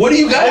 What do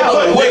you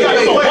got? They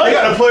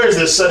got the players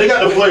that they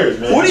got the players,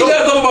 man. What do you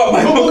guys know about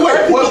Mike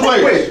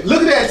McCarthy? Wait,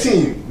 look at that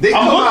team. They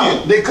I'm come looking.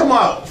 out. They come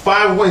out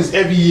 5 wins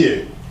every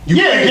year.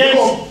 Yeah,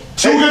 against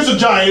two against the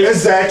Giants,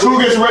 Exactly. 2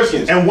 against the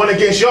Redskins. And 1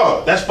 against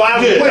y'all. That's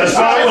 5 Yeah, wins. that's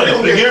 5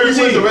 wins. They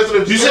guaranteed. The rest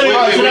of the You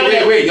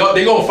said Wait. Y'all,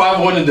 they going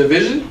 5-1 in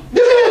division?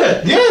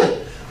 Yeah.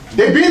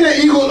 They beating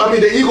the Eagles. I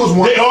mean, the Eagles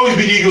won. They always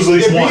beat the Eagles at They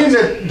least once.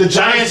 beating the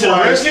Giants and the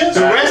twice. Redskins?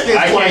 The Redskins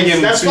I can't twice. give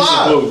them That's sweeps and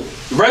 5. blue.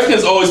 The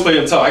Redskins always play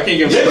them tough. I can't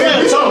give them They sweeps.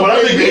 can't talk, but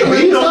I think they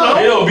beat them.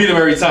 They don't beat them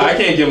every time. I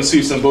can't give them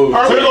sweeps and blues.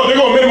 So they're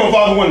going minimum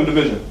 5 to win the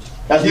division.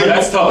 That's Yeah,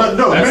 That's tough.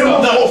 No, That's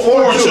minimum tough.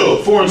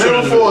 4-2. 4-2.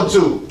 Minimum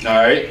 4-2. All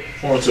right.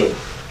 4-2.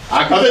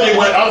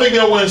 I think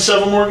they'll win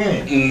 7 more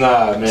games.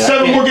 Nah, man. I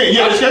 7 can't- more games.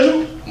 Yeah, the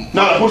schedule?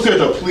 Nah, what's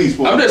schedule? Please.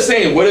 I'm just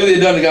saying, what have they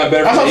done that got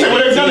better? That's what I'm saying.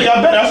 What they've done, they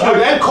got better. That's So what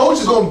that coach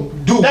is gonna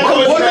do That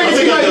coach- what I I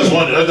think that does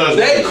one. That does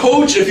That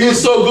coach, if he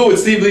was so good with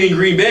Steve Lee in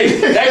Green Bay,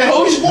 that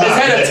coach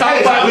has had a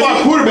top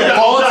 5 quarterback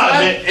all Nah, time.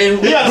 man. And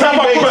They got top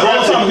 5 quarterback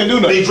all time. Can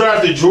do nothing. They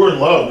drafted Jordan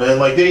Love, man.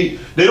 Like they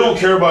don't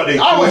care about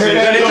their. I would hear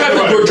that. they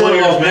drafted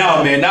Jordan Love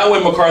now, man. Not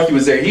when McCarthy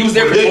was there. He was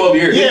there for 12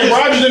 years. Yeah,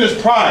 Rodgers in his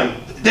prime.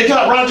 They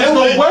got Rodgers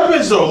no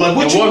weapons though. Like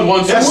what And you?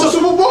 one That's Super a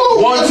Super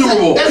Bowl. One Super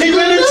Bowl. That's He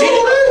been in good, two.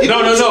 man.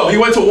 No, he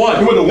went to one.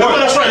 He went to No, one.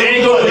 that's right. He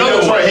ain't going to another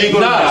That's one. right. He ain't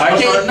going to Nah, I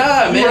that's can't. right.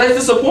 Nah, man, that's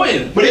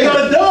disappointing. But he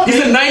got a dub. He's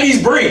a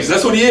 '90s Braves.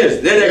 That's what he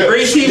is. They're that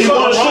great team. He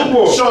won a Super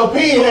Bowl. Sean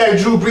Payne had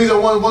Drew Brees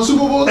and one Super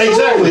Bowl. too.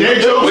 Exactly. They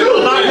chose him.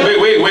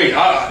 Wait.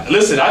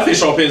 Listen, I think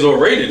Sean Payne's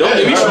overrated. Don't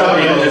give me Sean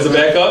Payne as a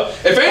backup.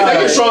 If anything,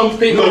 I give Sean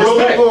Payne No, more roll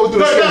respect. through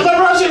the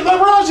schedule. Let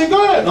Roger,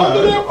 go ahead. Don't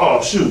do that.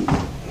 Oh shoot.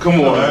 Come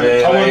on,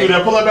 man. I want to do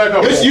that. Pull that back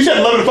up. You said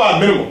 11-5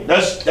 minimum.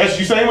 That's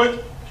you saying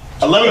what?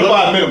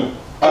 11-5 minimum.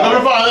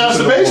 11-5. That's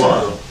the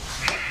baseline.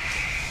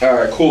 All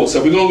right, cool.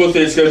 So we're gonna go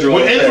through the schedule.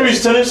 With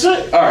injuries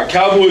 10-6. All right,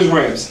 Cowboys,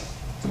 Rams,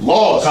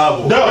 Lost.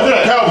 Cowboys.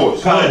 No,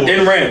 Cowboys.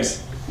 in Rams.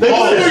 They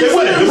win. The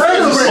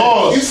Rams is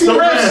lost. You see The the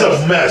Rams is a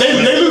mess. They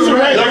lose to the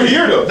Rams every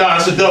year though. Nah,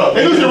 it's a dub.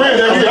 They lose to the Rams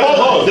every year.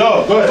 Dub.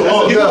 Go ahead.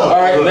 Keep Dub. going.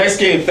 All right, next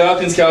game: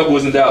 Falcons,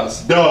 Cowboys, and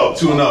Dallas. Dub.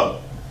 2-0. All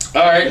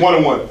right,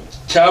 1-1.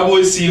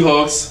 Cowboys,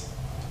 Seahawks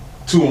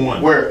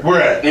 2-1. Where? We're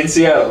at in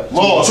Seattle.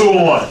 lost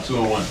 2-1.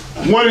 2-1.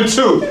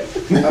 1-2.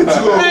 Man,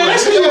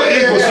 that's because you're an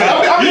Eagles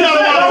fan. You're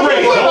not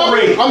rate. Don't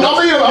rate. I'm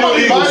not You're an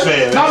Eagles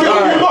fan. Not All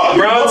right,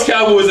 Browns,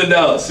 Cowboys, and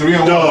Dallas.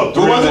 3-1. Dub.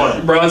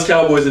 3-1. Browns,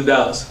 Cowboys, and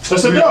Dallas.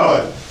 That's a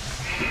dub.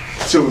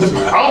 I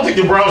don't think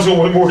the Browns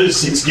gonna win more than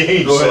 6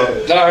 games. Go so.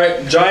 ahead. All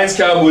right, Giants,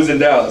 Cowboys, and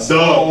Dallas.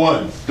 Dub.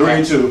 1.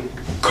 3-2.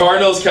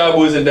 Cardinals,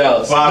 Cowboys, and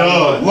Dallas.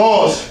 5-1.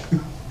 Lost.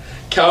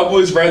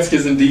 Cowboys,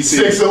 Redskins, and DC.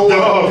 6-1.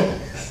 Dub.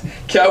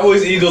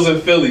 Cowboys, Eagles,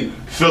 and Philly.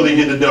 Philly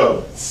get the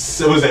dub.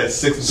 What was that?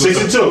 6-2.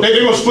 6-2. They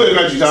gonna split it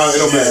next time. It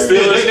don't matter.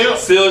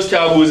 Steelers,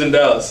 Cowboys, and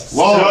Dallas.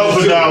 Dub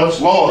for Dallas.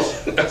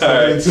 Lost. All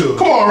right. 7-2.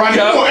 Come on, Ronnie.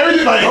 Come on,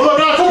 everything. Like, hold up,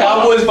 now, come on.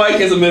 Cowboys,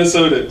 Vikings, and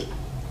Minnesota.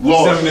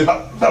 Lost. 7-3.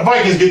 The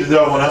Vikings get the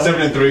dub on that.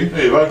 7-3.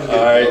 Hey, Vikings get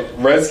All right,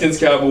 Redskins,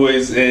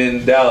 Cowboys,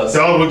 and Dallas.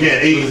 Dub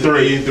again,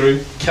 8-3.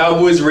 8-3.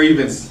 Cowboys,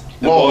 Ravens,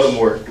 and Lost.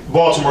 Baltimore.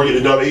 Baltimore get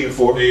the dub,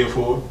 8-4.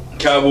 8-4.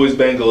 Cowboys,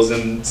 Bengals,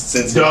 and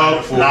Cincinnati.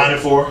 Dub,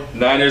 9-4.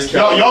 Niners,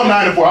 Y'all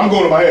Cowboys. 9-4. I'm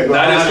going to my head.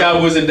 Niners,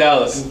 Cowboys, and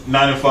Dallas.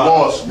 9-5.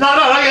 Lost. No,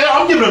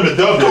 I'm giving them the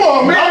dub. Come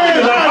on,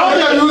 man. I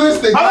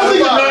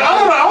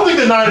don't think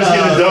the Niners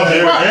get the dub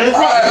there, man.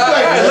 All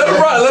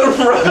right, let them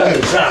run.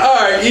 All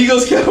right,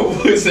 Eagles,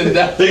 Cowboys, and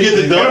Dallas. They get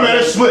the Yeah, dub. man,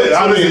 it's split.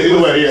 I mean,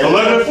 either way, yeah.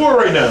 11-4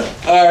 right now.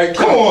 All right,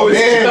 Come on, Cowboys,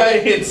 man.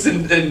 Giants,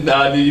 and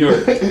New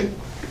York.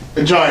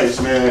 The Giants,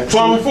 man.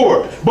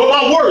 12-4. But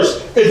my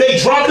worst, if they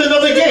dropped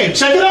another game,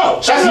 check it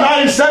out. Check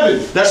That's it out.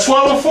 9-7. That's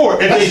 12-4.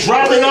 If they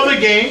dropped another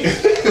game,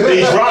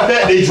 they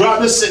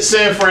dropped the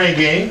San Fran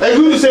game, Hey,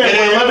 who just said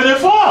and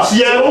 11-5.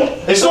 Seattle?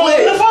 It's still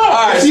 11-5. All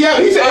right.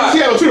 Seattle. He said All right.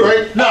 Seattle too,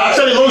 right? No, I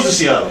said they lose to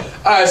Seattle.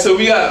 All right, so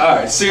we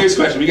got serious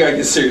question. We gotta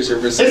get serious here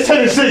for a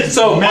second. It's 10-6.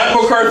 So Mike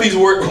McCarthy's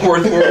worth.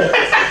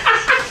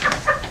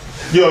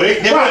 Yo, they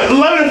Right,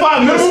 11-5 The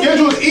minimum.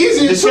 schedule is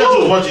easier the schedule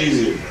is too. much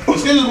easier. The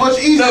schedule is much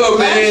easier. No, than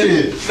last man.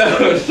 year. No.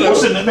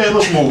 What's in the man?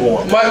 Let's move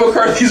on. Mike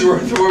McCarthy's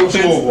worth 4 wins.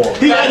 Let's move on.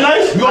 He that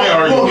nice? I ain't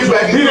arguing with Get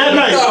back you. He that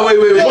nice? No, wait.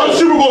 One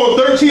Super Bowl in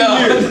 13 No,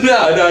 years.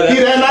 no. He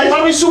that nice? How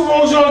many Super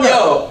Bowls y'all got?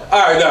 Yo, all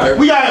right.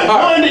 We got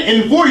one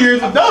in 4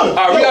 years. I'm done. All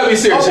right, we gotta be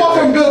serious. Apart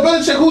here. from Bill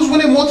Belichick, who's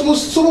winning multiple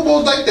Super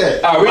Bowls like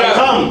that? All right, we Like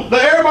got. Tom.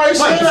 But everybody's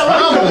saying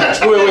that.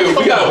 Like, Wait.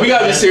 We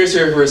gotta be serious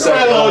here for a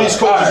second. all these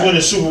coaches All right.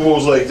 winning Super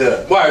Bowls like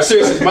that. All right,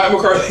 seriously, Mike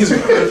McCarthy's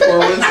worth 4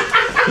 wins.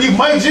 He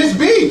might just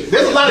be.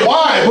 There's a lot of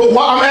Why? But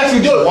why? I'm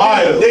asking you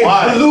why? They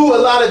Why? blew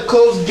a lot of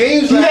close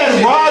games. He last had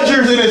year.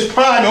 Rodgers in his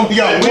prime. Only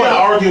got We're not one.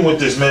 arguing with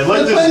this, man. Let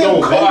There's this plenty go.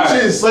 of All right.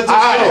 coaches. Let this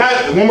I go.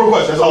 had one more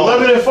question. That's all.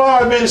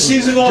 11-5, man. The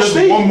season gonna Just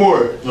speak. one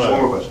more. Just one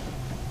more question.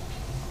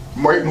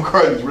 Mike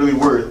McCarthy's really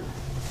worth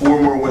 4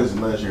 more wins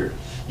than last year.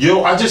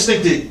 Yo, I just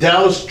think that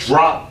Dallas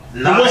dropped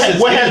nonsense.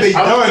 What have they games.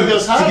 I don't done think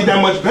that's to get that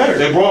happening. much better?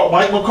 They brought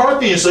Mike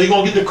McCarthy in, so you're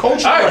gonna get the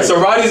coach. All right, right. so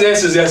Roddy's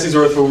answer is yes, he's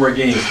worth 4 more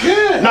games.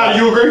 yeah. Nah, do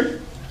you agree?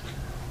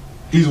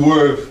 He's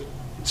worth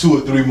 2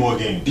 or 3 more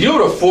games. Do you know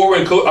what a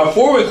 4-win coach? A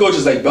 4-win coach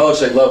is like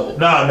Belichick level.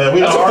 Nah, man.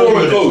 We That's not a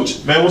arguing forward with it.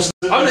 coach. Man, what's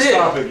I'm this in.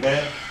 topic,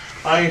 man?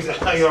 I ain't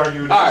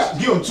arguing this. All right.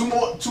 Give him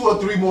 2 or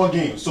 3 more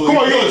games. So Come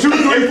on, you got 2,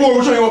 3, 4.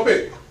 Which one you want to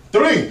pick?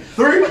 3.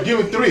 Give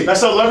him 3.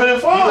 That's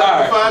 11-5. All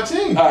right. 5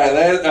 teams. All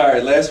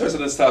right, last question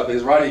on this topic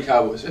is Roddy a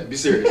Cowboys fan? Be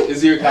serious.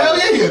 Is he a Hell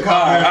Cowboys? yeah, he a All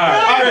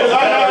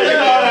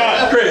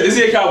right. Chris, is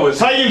he a Cowboys?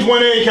 Titans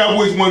 1A,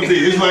 Cowboys 1B.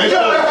 It's like, I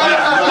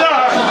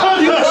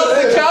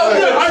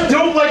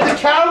don't like the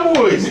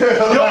Cowboys.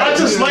 Yo, I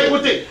just like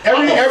what they.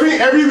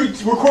 every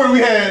recording we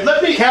had,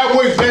 Let me-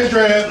 Cowboys best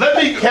draft,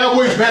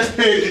 Cowboys best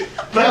pick,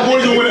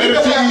 Cowboys win the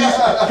NFC East,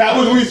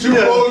 Cowboys win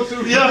Super Bowl.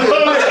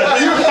 Yeah.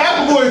 You a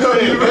Cowboys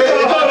fan,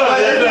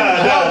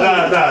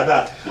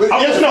 Nah.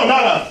 Yes or no?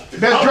 Nah.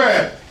 Best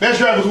draft. Best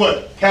draft was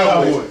what?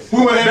 Cowboys. Who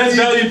won the Best NFC?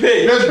 value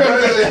pick. Best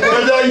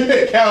value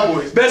pick.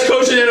 Cowboys. Best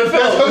coach in the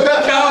NFL.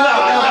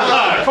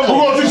 Cowboys. Come Who on.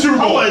 going to the Super I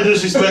Bowl? want to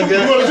disrespect Who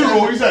going to that. the Super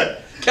Bowl? What you say?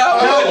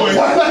 Cowboys.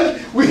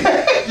 We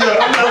had.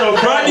 I'm not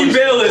no Rodney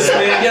Bayless,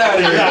 man. Get out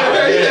of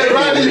here.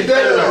 Rodney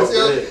Bayless,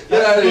 yo.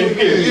 Get out of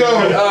here. Yo.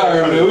 All right,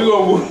 man. We're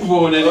going to move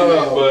on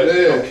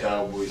anyway. But,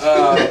 Cowboys.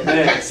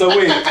 man. So,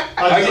 wait. I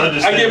gave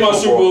my understand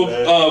Super Bowl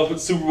football,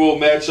 Super Bowl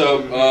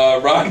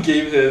matchup. Ron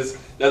gave his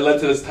that led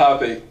to this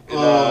topic.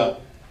 And,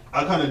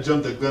 I kind of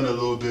jumped the gun a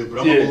little bit,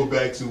 but I'm Yeah. gonna go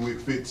back to week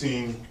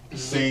 15,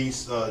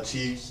 Saints,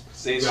 Chiefs.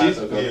 Saints, You got- Chiefs,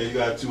 okay. Yeah, you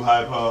got two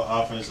high-power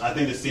offense. I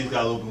think the Saints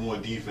got a little bit more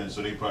defense,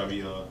 so they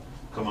probably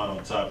come out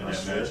on top in that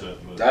matchup.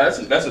 But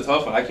that's a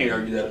tough one. I can't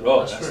argue that at all.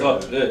 That's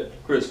tough. Yeah,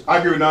 Chris. I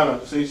agree with Nana.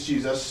 Saints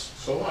Chiefs. That's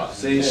So what?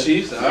 Saints,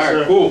 Chiefs. All right,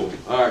 sir. cool.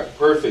 All right,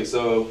 perfect.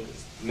 So,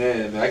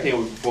 man, I can't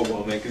wait for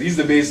football, man, because these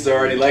debates are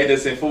already like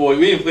this in football.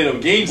 We ain't playing no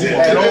games yet.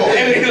 At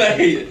all.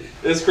 Like,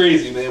 that's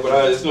crazy, man.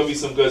 But it's gonna be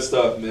some good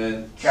stuff,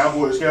 man.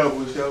 Cowboys. I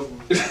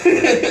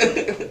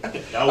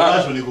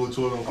watch when they go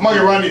 12. I'm gonna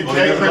get Rodney. Oh,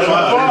 Dak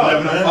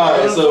Prescott. man. All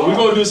right, so we're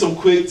gonna do some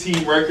quick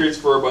team records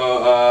for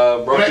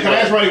about. Can I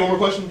ask Rodney one more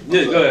question?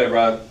 Yeah, go ahead,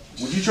 Rod.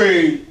 Would you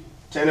trade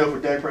Tannehill for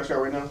Dak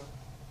Prescott right now?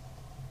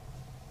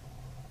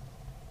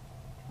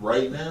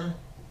 Right now?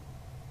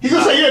 He's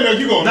gonna say, yeah, no,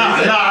 you going. Nah,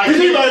 I He's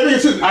can't. about to bring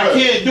it to. I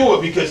can't do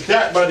it because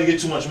Dak about to get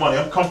too much money.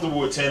 I'm comfortable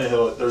with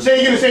Tannehill at 30. Say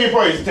you get the same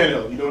price as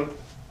Tannehill. You doing it?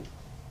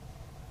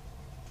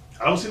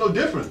 I don't see no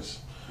difference.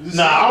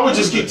 Nah, I would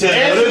just keep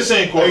Tannehill. They're the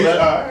same quarterback.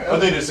 Alright. I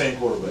think they're the same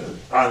quarterback. You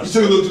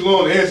Honestly. took a little too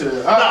long to answer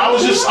that. I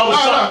was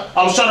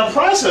trying to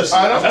process it.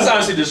 That's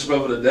honestly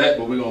disrespectful to Dak,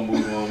 but we're gonna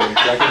move on. Man.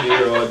 I can be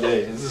here all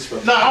day. It's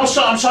disrespectful. I'm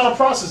trying to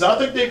process it. I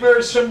think they're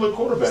very similar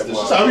quarterback.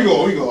 It's So we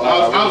go.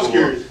 I was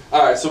curious.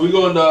 All right, so we're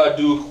going to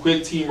do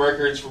quick team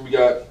records. We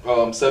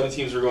got 7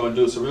 teams we're going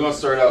to do. So we're going to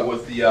start out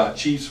with the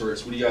Chiefs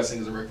first. What do you guys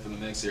think is a record for the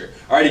next year?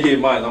 I already gave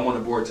mine. I'm on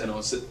the board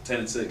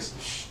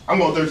 10-6. I'm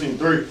going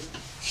 13-3.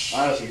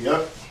 Honestly,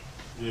 yep.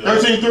 Yeah.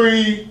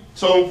 13-3.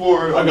 So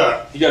for I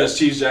got. He got his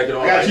Chiefs jacket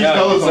on. I got Chiefs Yeah,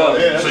 colors what's on, up?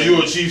 yeah. So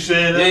you a Chiefs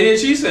fan? Yeah, Then? yeah,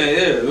 Chiefs fan.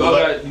 Yeah, we all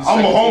got these I'm a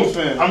second Holmes teams.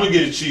 fan. I'm gonna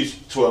get the Chiefs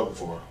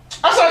 12-4.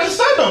 That's what I just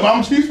said though. But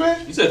I'm a Chiefs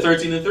fan. You said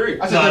 13-3.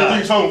 I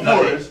said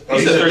 13-4.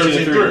 You said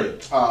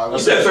 13-3. You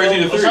said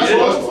 13-3. That's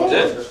what I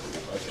Yeah. was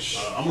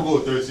I'm gonna go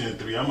with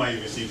 13-3. I might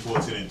even see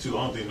 14-2. I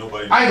don't think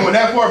nobody. I ain't going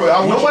that far, but I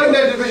want Nobody in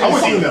that division. I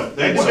would seen see them. them.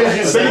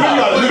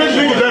 The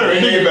division get better. It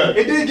did get better.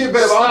 It did get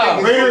better. But I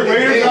don't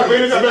think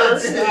Raiders got better.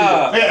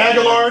 Stop. Hey,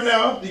 Aguilar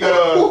now. You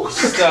got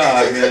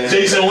Stop, man.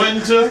 Jason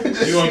Witten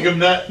too? You gonna give him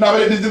that? No,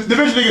 but the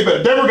division did get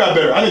better. Denver got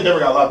better. I think Denver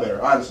got a lot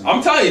better. Honestly.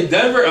 I'm telling you,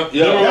 Denver. Denver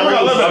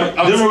got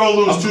Denver gonna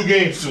lose 2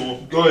 games to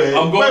him. Go ahead.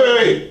 I'm going.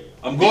 Wait.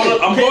 I'm going.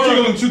 I'm Can't going.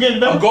 you lose 2 games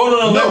to I'm Denver? going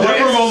on a No, limb.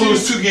 Denver right- gonna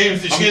lose 2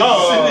 games to Kansas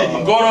I'm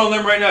City. going on a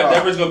limb right now.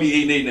 Denver's gonna be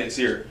 8-8 next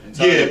year.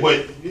 Yeah,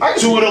 but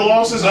 2 of the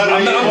losses. I'm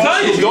telling you,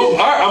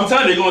 I'm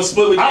telling you, they're gonna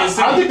split with Kansas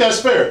City. I think that's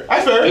fair.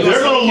 That's fair. They're They're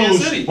gonna gonna Kansas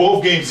lose City.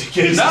 both games to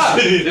Kansas Nah,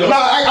 City. they're No,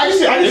 I can see.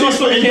 They're gonna In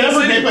split Denver, Kansas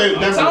they City. played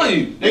I'm Denver. telling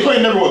you. They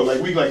played Denver what,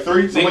 like week 3,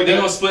 something like They're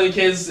that. gonna split in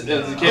Kansas City.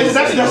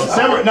 That's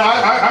Denver. No,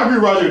 I agree,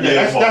 Roger. with that.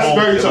 Yeah, That's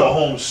very Mahomes tough.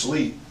 Mahomes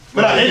sleep.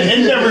 But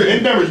in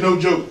Denver is no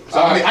joke. So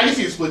I mean, I can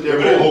see a split there.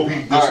 But I But hope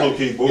he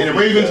dislocate both. in the of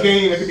Ravens them.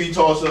 game, it could be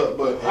toss up.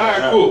 But All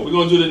right, cool. We're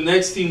gonna do the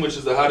next team, which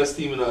is the hottest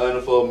team in the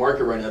NFL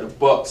market right now, the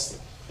Bucks.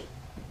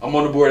 I'm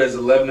on the board as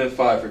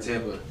 11-5 for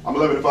Tampa. I'm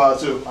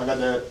 11-5 too. I got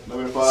that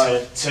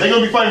 11-5. 10. They're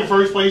gonna be fighting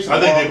first place. I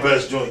think their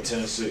best joint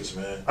 10-6,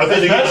 man. I think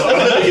they're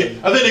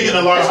getting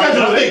a lot.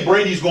 I think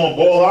Brady's going to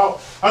ball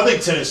out. I think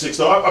 10-6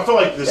 though. I feel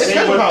like the same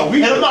schedule way. how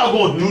weak And I'm not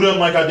going to do them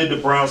like I did the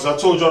Browns. I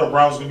told y'all the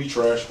Browns going to be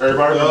trash.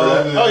 Everybody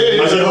remember that? Oh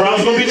yeah, I said the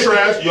Browns going to be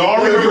trash. Y'all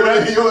remember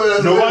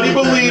that? Nobody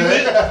believed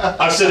it.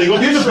 I said they're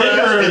going to be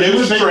trash, and they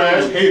was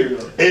trash.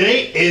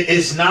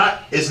 It's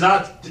not.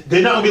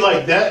 They're not going to be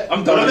like that.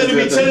 I'm But I done think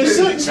it'll be with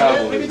 10-6, man.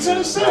 Cowboys, Maybe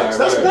 10-6. man. All right,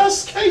 That's whatever.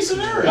 best case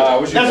scenario.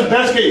 What you That's the got?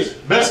 best case.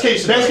 Best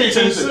case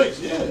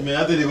 10-6. Yeah. Man,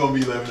 I think they're gonna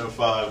be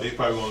 11-5. They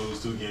probably gonna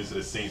lose 2 games to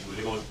the Saints, but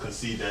they're gonna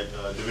concede that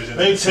division.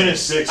 I think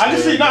 10-6. I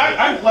just see. No,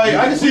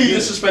 I just You see.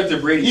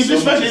 disrespected Brady. You so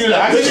much. disrespected.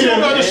 I They see still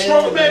got them. the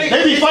strong man.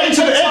 They be fighting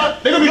to the end.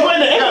 They're gonna be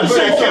fighting the end. But of the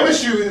that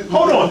Saints. chemistry.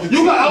 Hold on.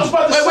 I was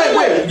about to say.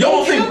 Wait. You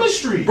don't think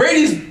chemistry.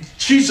 Brady's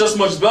cheats just as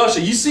much as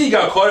Belichick? You see, he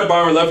got caught at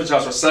Byron Leftwich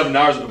house for 7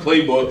 hours in the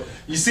playbook.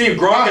 You see him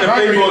Gronk in the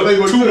Gronk in the playbook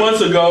playbook 2 too.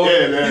 months ago.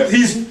 Yeah, man.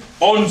 He's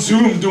on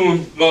Zoom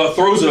doing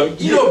throws up.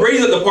 You know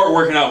Brady's at the park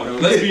working out with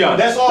him. Let's be honest.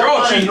 That's all They're all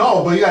fine and cheating.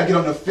 all, but you gotta get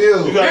on the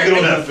field. You gotta get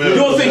on that field. You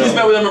don't think he's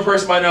met with them in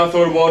person by now,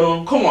 throw the ball to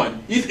him? Come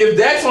on. If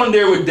Dak's on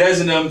there with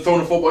Dez and them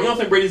throwing the football, you don't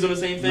think Brady's doing the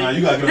same thing? Nah,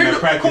 you gotta get on that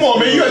practice. Come on,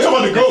 man. You gotta talk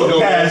about the goat,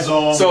 though. Pads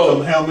on, So-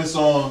 some helmets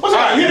on. What's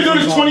that? He been doing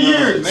this 20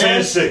 years, man.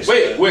 10-6.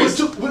 Wait.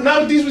 But now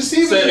with these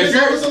receivers, So it's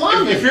always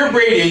alignment. if you're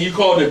Brady and you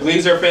call the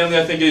Glazer family,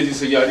 I think it is, you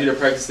say, yo, I need a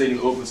practice stadium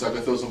open so I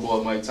can throw some ball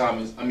at Mike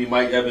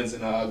Evans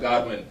and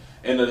Godwin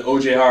and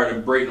OJ Howard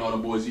and Brayton on the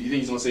boys. You think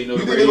he's gonna say no You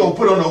to think Brady? they're gonna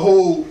put on the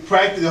whole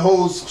practice, the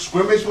whole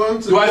scrimmage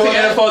one? Do I think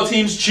NFL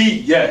teams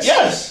cheat? Yes.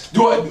 Yes.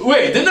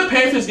 Wait, didn't the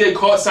Panthers get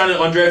caught signing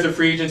undrafted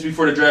free agents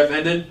before the draft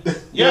ended?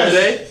 Yes. The other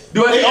day?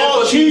 Do I think They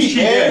all NFL teams cheat,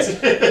 cheat? man. Yes.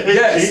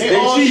 Yes. They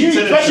all cheat,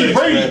 especially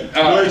Brady.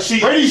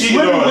 Brady's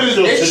sleeping with his.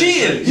 They're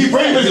cheating. He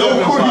Brady with his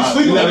old court. He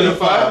sleeping at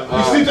 11-5.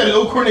 He sleeps at his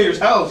old coordinator's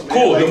house. Man.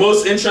 Cool. Like, The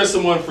most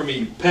interesting one for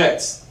me,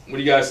 pets. What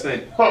do you guys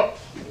think?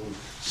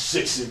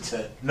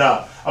 6-10.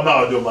 Nah, I'm not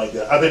gonna do them like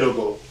that. I think they'll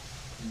go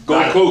Go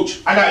Nine. coach.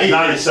 I got 8.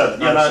 9-7.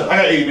 Yeah, I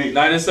got 8.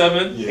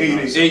 9-7. Yeah,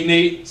 8-8.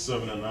 8-8.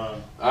 7-9. All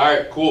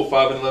right, cool.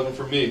 5-11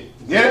 for me.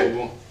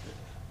 Yeah.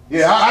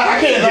 Yeah, I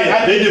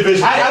can't. They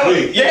division.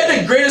 They had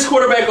the greatest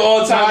quarterback of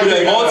all time with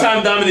an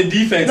all-time dominant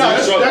defense. No,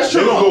 that's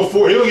They're true. gonna go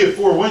 4. They're gonna get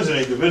 4 wins in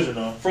their division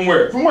though. From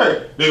where? From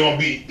where? They're gonna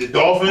beat the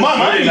Dolphins.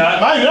 Miami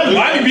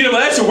Miami beat them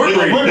last year. We're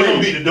They're great.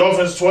 gonna beat the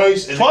Dolphins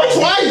twice. And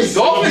Twice.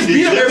 Dolphins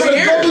beat them every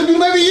year. Dolphins do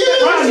them every year.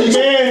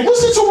 Man.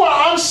 Listen to what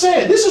I'm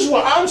saying. This is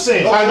what I'm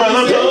saying. All right,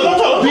 bro, They're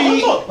let's gonna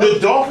beat talk. the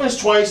Dolphins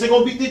twice. They're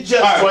gonna beat the Jets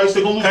All right. twice.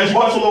 They're gonna lose to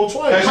Buffalo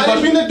twice. How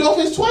they beat the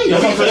Dolphins twice?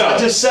 Because I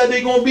just said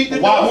they're gonna beat the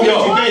Why? Dolphins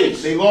Who twice.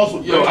 games? They lost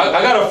with. Yo,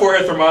 I got a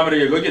forehead thermometer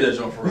here. Go get that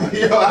jump for Ryan.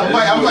 Yo,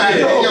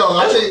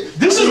 I think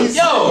This is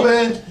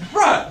man.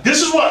 Right.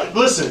 This is what.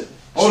 Listen.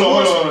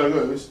 Hold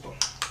on.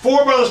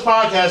 Four Brothers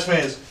podcast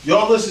fans,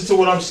 y'all listen to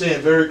what I'm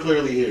saying very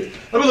clearly here.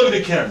 Let me look at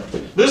the camera.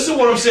 Listen to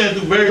what I'm saying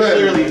very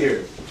clearly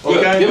here.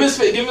 Okay. Give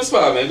him a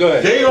spot, man. Go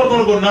ahead. They are going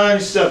to go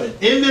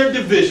 9-7 in their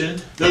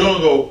division. They're going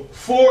to go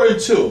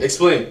 4-2.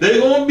 Explain. They're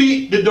going to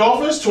beat the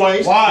Dolphins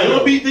twice. Why, They're going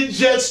though? to beat the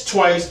Jets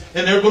twice,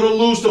 and they're going to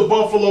lose to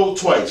Buffalo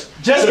twice.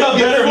 Jets got they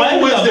get better, 4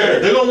 Miami wins got there. better.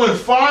 They're going to win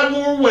 5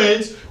 more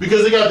wins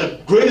because they got the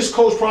greatest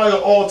coach probably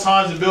of all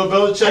times in Bill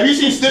Belichick. Have you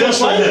seen Stidham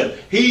Just like play? him.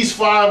 He's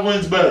 5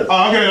 wins better.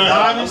 Oh, okay.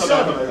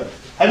 9-7.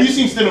 Have you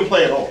seen Stidham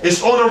play at all?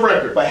 It's on the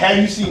record. But have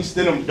you seen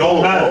Stidham?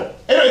 Don't matter.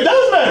 It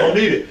does matter. Don't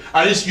need it.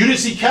 You didn't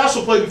see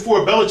Castle play before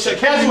Belichick.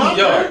 Castle,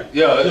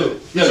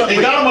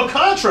 it got him a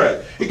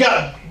contract. It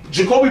got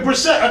Jacoby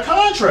Brissett a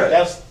contract.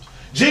 That's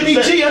Jimmy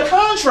G a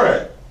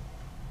contract.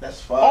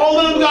 That's fine. All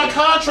of them got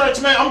contracts,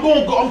 man. I'm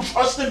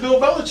trusting Bill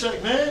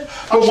Belichick, man.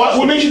 But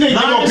what makes you think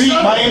they're gonna beat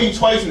 9-7. Miami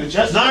twice in the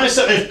Jets?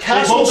 9-7. If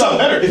Castle both got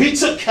better. if he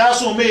took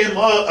Castle and made him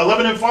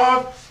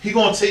 11-5, he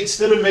gonna take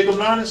Stidham and make him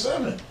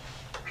 9-7.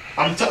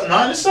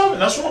 9-7.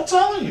 That's what I'm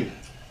telling you.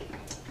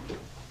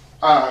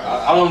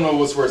 I don't know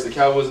what's worse, the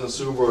Cowboys in the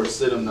Super Bowl or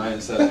sit them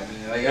 9-7. Man.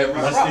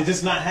 It's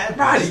just not happening.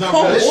 Roddy, It's not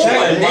come on,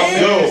 happening.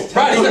 man. Yo,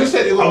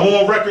 Roddy, I'm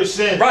on record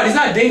saying Rod, he's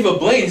not David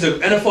Blaine. He's an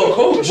NFL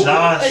coach.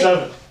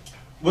 9-7.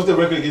 What's the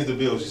record against the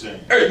Bills? You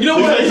saying? Hey, you know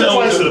what? They lose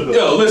twice to the Bills.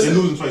 Yo, They're listen.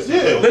 losing twice.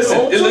 Yeah.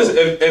 Listen,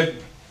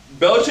 if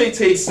Belichick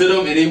takes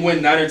Stidham and they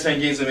win 9 or 10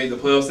 games and make the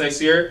playoffs next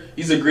year,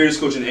 he's the greatest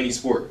coach in any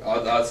sport.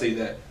 I'll say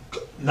that.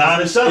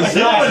 9-7.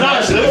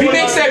 If he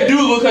makes that dude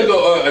look like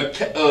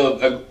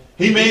a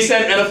He made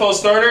decent NFL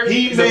starter,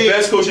 he's the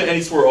best coach in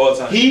any sport of all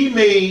time. He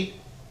made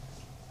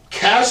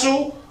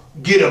Castle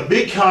get a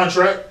big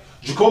contract.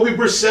 Jacoby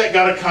Brissett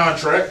got a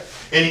contract.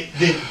 And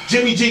then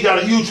Jimmy G got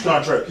a huge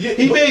contract.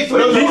 He made 3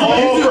 These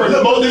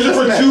are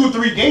for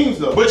 2-3 games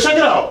though. But check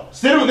it out.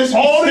 Stidham,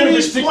 All Stidham of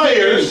is these 16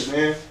 players, games,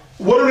 man.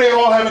 what do they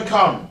all have in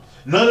common?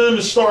 None of them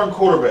is starting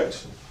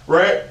quarterbacks,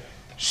 right?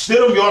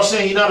 Stidham, y'all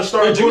saying he's not a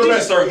starting Yeah, Jimmy G's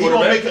quarterback? a starting He gonna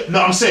quarterback. make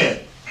no, I'm saying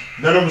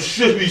none of them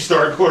should be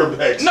starting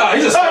quarterbacks. No,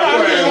 he's a starting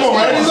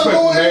quarterback. He's a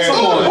go-ahead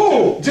starter.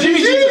 Who? Jimmy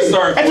G's a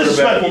starting That's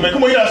disrespectful, quarterback. man.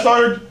 Come on, you're not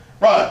started.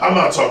 Right. I'm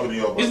not talking to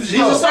y'all. He's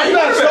Bro. a starting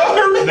You're not quarterback.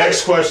 started.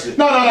 Next question.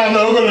 No.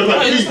 Don't go to the No,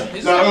 question. he's No, not-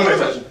 he's don't not go to the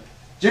perfect. question.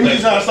 Jimmy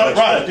G's not a starter.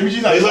 Right. Jimmy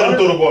G's not a They let him starter.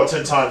 throw the ball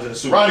 10 times in the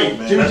Super Bowl, Ronnie,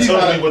 man. Jimmy That G's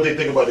tells not- me what they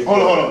think about the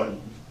Hold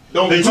on.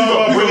 Don't They talk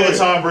about bringing in it.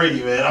 Tom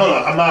Brady, man. Hold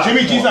on. I'm not.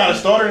 Jimmy G's not a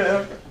starter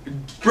now.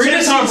 Bring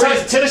in Tom Brady.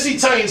 Tennessee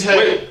Titans had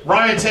Wait.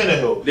 Ryan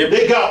Tannehill. They-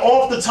 They got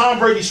off the Tom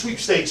Brady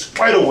sweepstakes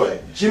right away.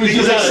 Jimmy because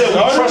G's they not a said we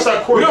starter? trust our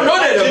We quarterback. don't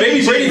know that though. Maybe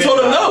Jimmy Brady G, told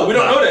him man. no. We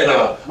don't know that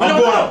though. We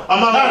don't know. I'm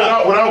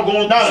not without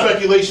going Nah. through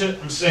speculation.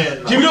 I'm saying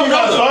Jimmy We don't G's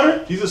not a know.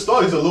 starter. He's a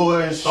starter. He's a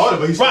lower end starter,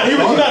 but he's Right. He's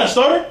not a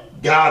starter.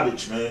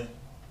 garbage, man.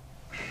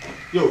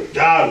 Yo,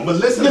 Garbage. but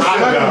listen,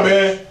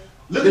 Man.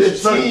 look at the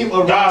team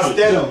around Garbage.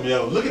 Stidham,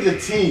 yo. Look at the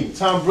team.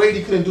 Tom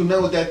Brady couldn't do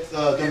nothing with that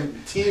them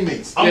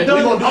teammates. I'm Yeah, done.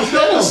 we gonna do I'm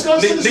done Stidham.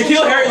 discussing this.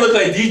 Nikhil Harry looked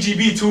like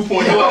DGB 2.0.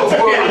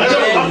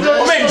 I'm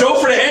done. I made Joe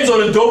for the end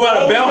zone and dove out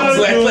of bounds.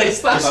 Like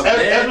stop, man.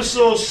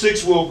 Episode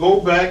 6, we'll go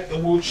back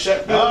and we'll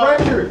check the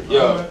record.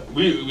 Yeah,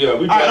 we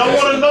I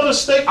want another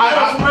steak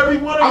dinner from every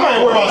one of I'm not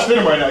you. worried about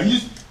Stidham right now.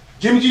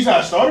 Jimmy G's not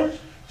a starter.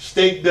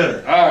 Steak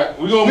dinner. All right,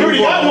 we gonna We move already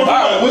got on. one. All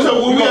right, What's up?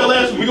 What we got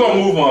last week? We gonna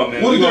move on,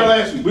 man. What we got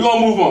last week? We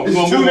gonna move on. We Is it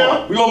gonna 2 move now?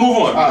 on. We gonna move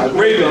on. right,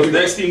 Ravens,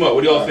 next team up.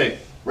 What do y'all think?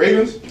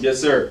 Ravens. Yes,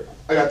 sir.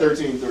 I got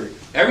 13-3.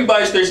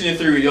 Everybody's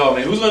 13-3 with y'all,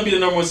 man. Who's gonna be the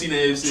number 1 seed in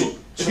the AFC?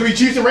 It's gonna be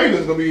Chiefs and Ravens.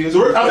 It's gonna be. I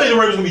think the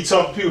Ravens gonna be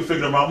tough. People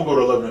figuring them out. I'm gonna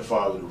go to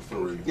 11-5 for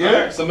the Ravens.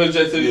 Yeah. Some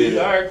objectivity.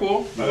 Yeah. All right,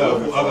 cool. I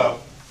got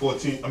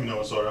 14. I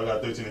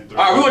got 13-3.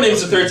 All right, we're gonna name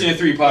this a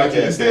 13-3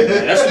 podcast. Man.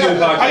 That's a good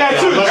podcast. I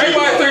got 2.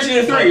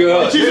 Everybody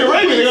 13-3. Chiefs and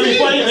Ravens. They're gonna be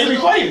playing. They be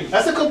fighting.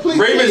 That's a complete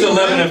Ravens team,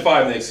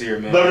 11-5 next year,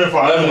 man.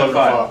 11-5.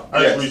 11-5.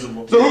 That's Yes.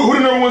 reasonable. So who the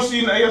number 1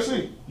 seed in the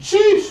AFC?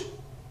 Chiefs.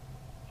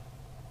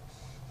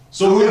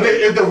 So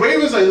if the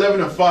Ravens are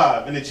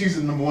 11-5 and the Chiefs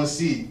are the number 1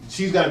 seed, the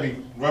Chiefs got to be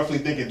roughly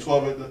thinking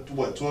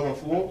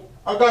 12-4.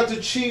 I got the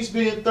Chiefs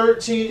being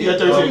 13. You got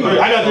 13. I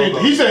got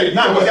 13. He said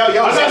Nah, but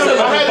y'all. I said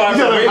 11-5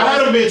 for Ravens. I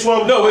had them being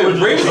 12. No,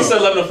 wait. Ravens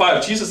said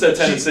 11-5. Chiefs said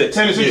 10-6.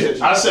 10-6.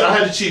 Yeah, I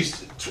had the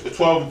Chiefs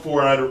 12-4,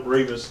 and I had the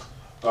Ravens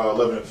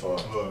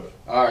 11-5.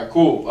 All right,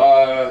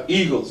 cool.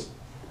 Eagles.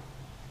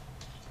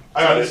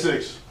 I got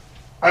 6.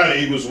 I got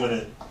the Eagles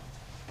winning.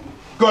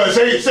 Go ahead.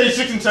 Say 6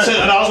 and 10.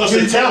 10, and I was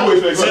gonna say 10.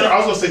 Cowboys. 10 I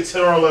was gonna say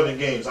 10 or 11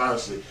 games,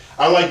 honestly.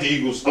 I like the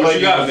Eagles. I What like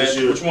you the got, Eagles this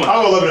man? year. Which one?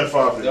 I'll go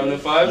 11-5.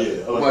 11-5.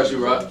 Yeah. I What like about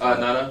you, Rod?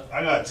 Nana.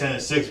 I got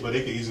 10-6, but they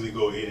could easily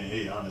go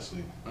 8-8.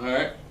 Honestly. All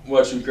right.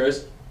 What about you,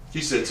 Chris? He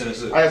said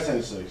 10-6. I got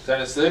 10-6.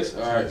 10-6.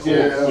 All right. Cool.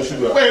 Yeah. What you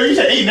got? Wait, you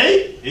said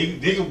 8-8?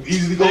 They could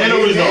easily go Ain't no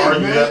reason to 8-8,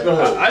 argue man. that. Go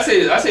ahead. I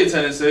say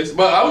 10-6,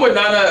 but I'm with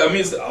Nana. I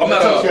mean, I'm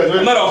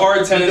not a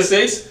hard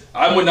 10-6.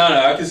 I'm with Nana.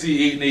 I can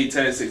see 8-8,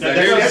 10-6. Like,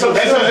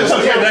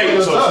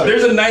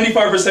 there's a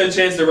 95%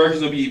 chance the record's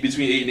gonna be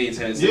between 8 and 8,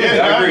 10-6. Yeah,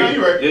 I agree. no,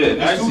 you're right.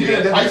 Yeah, I It's see two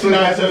games that. I see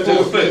 9-7.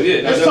 Full flip,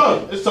 yeah, It's no,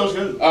 tough. It's tough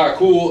schedule. All right,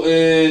 cool.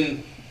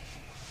 And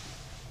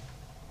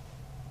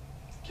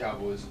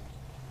Cowboys.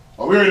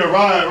 Oh, we already know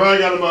Ryan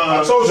got him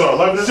I told y'all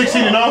 11-5.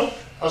 16 and up.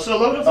 I said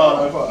 11-5. 11-5,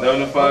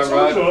 I told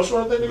right? you, that's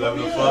what I think they're gonna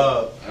be 11-5. at.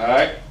 All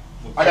right.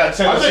 I got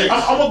 10 I and think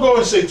 6. I'm gonna go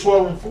and say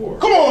 12-4.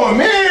 Come on,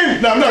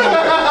 man. No, I'm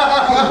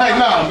not going like,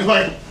 nah. It's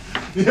like,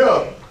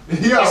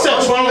 yeah. I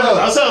said 12.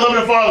 I said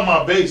 11-5 on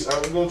my base. I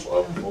would go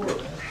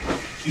 12-4.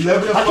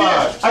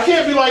 11-5. I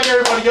can't be like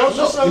everybody else.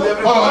 Just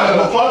 11-5.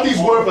 Party's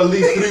worth at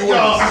least 3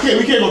 wins.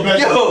 We can't go back.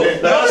 Yo,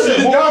 That's it.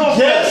 Y'all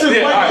guessing.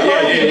 Yeah, all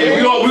right, yeah.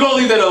 We gonna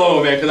leave that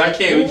alone, man, because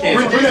we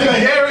can't.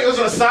 Harry was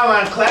on the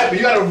sideline clapping.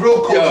 You got a real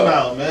coach Yo.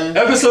 now, man.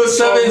 Episode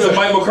 7 is a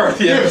Mike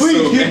McCarthy episode,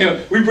 please,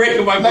 man. We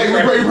breaking Mike Like,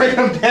 McCarthy. you break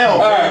them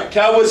down. All right,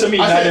 Cowboys to me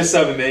I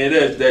said- 9-7,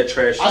 man. That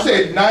trash. I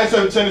said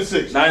 9-7,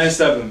 10-6.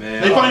 9-7,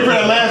 man. They fighting for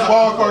that last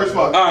wild card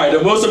spot. All right,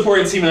 the most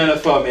important team in the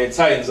NFL, man.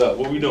 Titans up.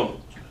 What we doing?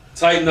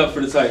 Tighten up for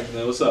the Titans,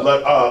 man. What's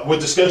up?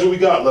 With the schedule we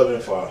got,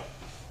 11-5.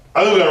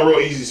 I think we got a real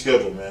easy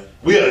schedule, man.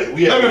 We had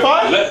 11-5?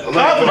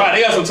 Right,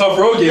 they got some tough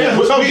road games. Yeah,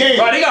 tough games.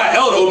 Right, they got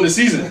L to open the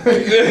season. Like,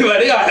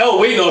 they got L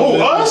waiting on Who,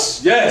 them.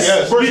 us? Yes.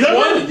 Yes. Week Denver?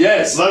 1?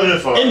 Yes.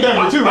 11-5. In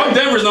Denver, too, I'm right?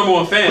 Denver's number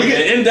 1 fan, We man.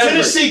 get, In Denver.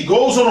 Tennessee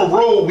goes on a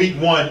road week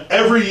 1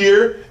 every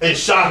year and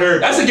shock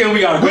everybody. That's a game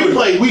we gotta go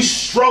to. We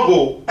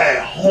struggle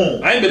at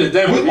home. I ain't been to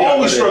Denver. We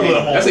always struggle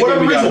at home. That's a For game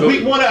whatever we gotta reason, go week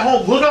to. 1 at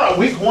home. Look at our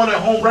week 1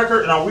 at home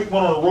record and our week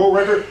 1 on the road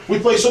record. We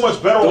play so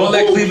much better Don't on the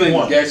let road week Cleveland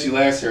 1. gas you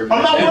last year, man.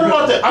 I'm not worried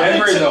about that. I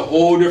Denver think is a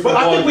whole different But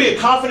I think ballgame. we're a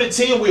confident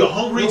team. We're a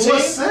hungry team.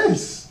 What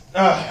sense?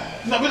 No,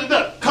 but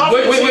the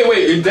confident Wait.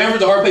 Is Denver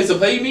the hard place to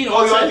play, you mean?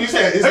 Oh, like you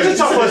said, It's a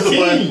tough place to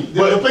play.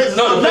 The place is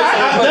No, the place-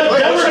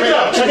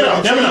 Denver, check it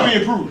out. Denver be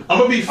improved. I'm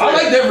gonna be fair. I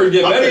like Denver to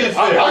get I'm better. being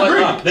fair. I like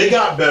agree. mine. They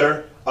got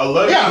better.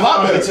 11 Yeah, a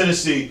lot better. to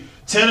Tennessee.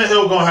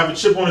 Tannehill gonna have a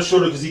chip on his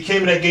shoulder because he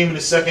came in that game in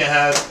the second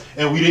half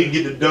and we didn't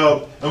get the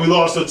dub and we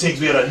lost to teams.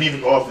 We had an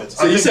anemic offense.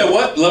 So you said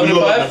what?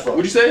 11-5?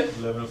 What'd you say?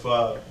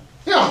 11-5.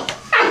 Yeah.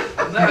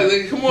 Nah,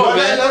 like, come on,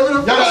 man.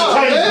 Y'all got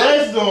Titans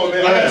glasses on,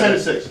 man. I got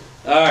 10-6.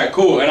 All right,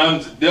 cool. And I'm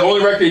the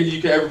only record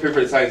you can ever pick for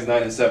the Titans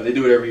is 9-7. They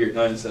do it every year,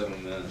 9-7,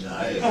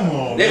 man. Come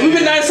on, We've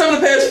been 9-7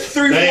 the past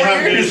 3-4 They ain't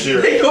happening years. this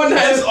year. They going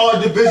That's 9.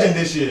 our division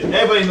this year.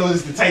 Everybody knows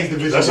it's the Titans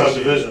division. That's our this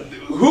year. division.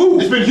 Who?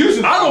 It's been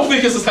Houston. I don't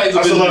think it's the Titans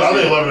I division. think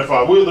this year.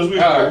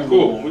 11-5. All right,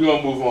 cool. We're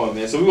going to move on,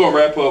 man. So we're going to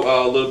wrap up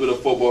a little bit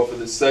of football for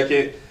this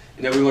second.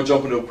 And then we're going to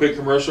jump into a quick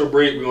commercial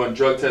break. We're going to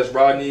drug test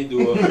Rodney,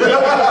 do a, you know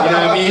what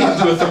I mean?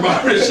 Do a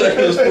thermometer check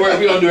of the sport.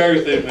 We're going to do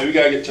everything, man. We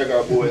got to check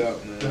our boy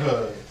out,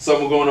 man.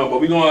 Something going on.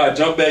 But we're going to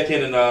jump back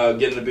in and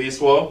get into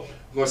baseball.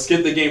 We're going to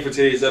skip the game for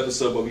today's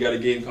episode, but we got a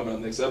game coming up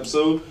next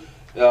episode.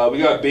 We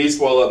got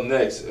baseball up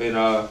next. And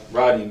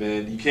Rodney,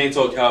 man, you can't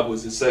talk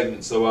Cowboys this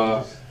segment.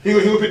 So He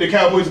would pick the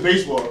Cowboys of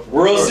baseball.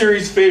 World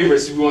Series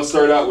favorites. We want to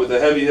start out with a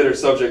heavy hitter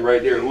subject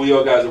right there. Who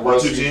y'all guys are World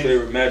 1-2 Series team.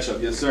 favorite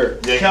matchup? Yes, sir.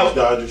 Yankees,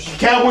 Dodgers.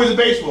 Cowboys of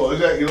baseball.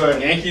 Exactly right.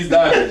 Yankees,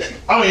 Dodgers.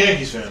 I'm a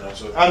Yankees fan, though.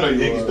 So I know you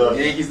Yankees, are.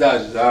 Dodgers. Yankees,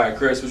 Dodgers. All right,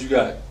 Chris, what you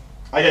got?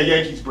 I got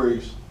Yankees,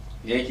 Braves.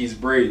 Yankees,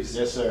 Braves.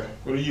 Yes, sir.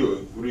 What are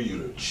you?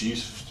 The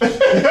Chiefs?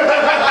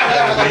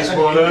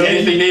 Baseball,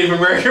 Anything Native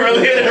American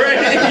related,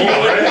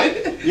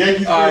 right?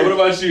 Yankees, All right, Braves.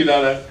 what about you,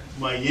 Nana?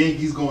 My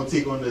Yankees gonna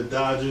take on the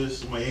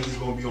Dodgers. My Yankees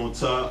gonna be on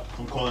top.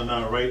 I'm calling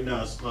out right now.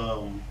 I was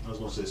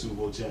gonna say Super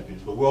Bowl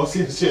champions, but World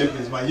Series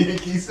champions. My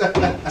Yankees.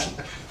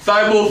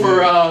 Thibault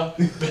for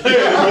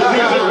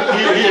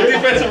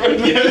defensive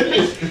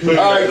rookie.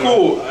 All right,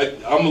 cool.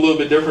 I'm a little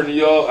bit different than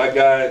y'all. I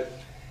got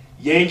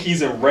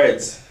Yankees and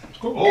Reds.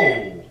 Oh,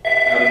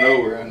 Out of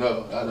nowhere, I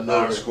know. Out of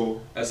nowhere. that's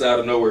cool. That's out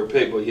of nowhere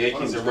pick, but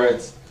Yankees and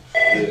Reds.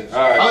 Yeah. All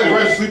right. I like cool.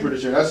 Reds sleeper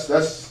this year.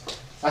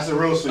 That's a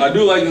real sleeper. I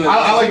do like them.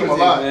 I like them a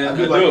lot. Man. I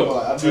do like them a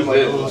lot. I do like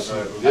them a lot.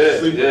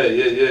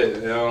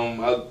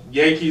 Yeah.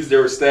 Yankees, they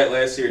were stat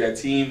last year. That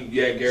team,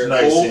 you had Garrett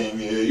Nice Cole. team,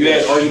 yeah. You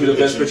had arguably the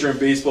best pitcher in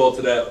baseball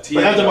to that team.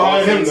 But after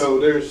behind him, Offense. though,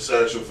 there's. It's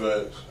actual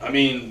facts. I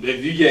mean,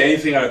 if you get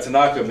anything out of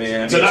Tanaka,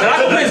 man. I mean,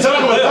 Tanaka plays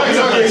Tanaka well.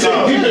 was playing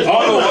solid. I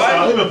don't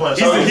know He been why. playing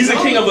solid. He's the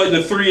king of like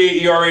the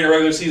 3.8 ERA in the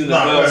regular season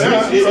as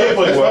well. He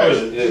played well.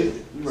 Yeah.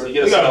 So you They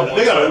get a solid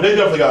one. they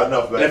definitely got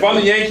enough back. And if I'm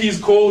the Yankees,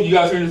 Cole, you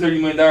got $330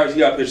 million. You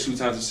got to pitch 2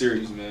 times a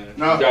series, man.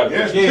 Nah, You gotta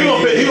yeah. pitch. He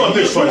gonna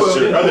pitch twice this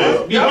year. I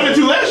think. He won it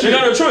 2 last You year.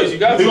 got no choice. You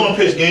got They to. gonna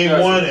pitch game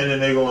Gotcha. 1 and then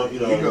they gonna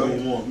go.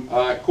 game 1.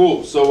 All right,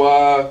 cool. So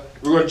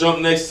we're gonna jump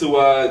next to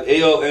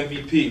AL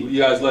MVP. What do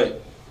you guys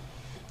like?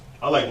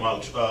 I like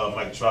Mike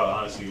Trout,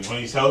 honestly. When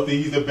he's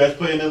healthy, he's the best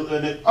player in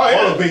the Oh, yeah.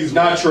 all of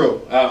baseball. Not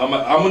true. I'm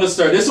going to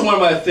start. This is one of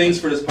my things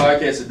for this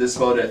podcast to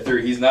dispel that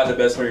theory. He's not the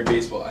best player in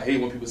baseball. I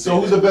hate when people say So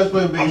who's that. the best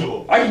player in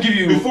baseball? I can give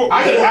you.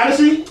 I can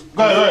honestly.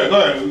 Go ahead.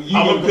 I'm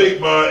gonna pick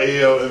my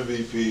AL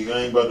MVP. I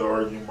ain't about to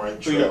argue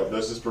Mike Yeah. Trout.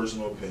 That's his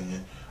personal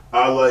opinion.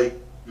 I like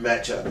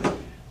Matt Chapman.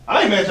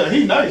 I ain't mad at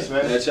He's nice,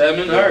 man. Matt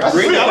Chapman? All right, That's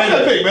great sweet. I like that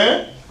defender. pick,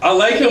 man. I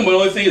like him, but the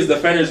only thing is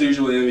defenders are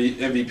usually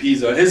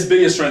MVPs. Though. His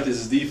biggest strength is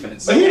his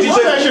defense. But he didn't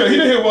hit that shit. He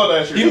didn't hit well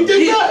that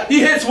year. He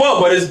hits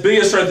well, but his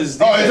biggest strength is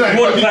his Oh, defense. exactly.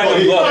 He won the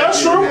platinum glove.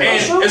 That's true.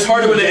 That's And true. it's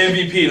hard to win the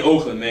MVP in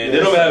Oakland, man. They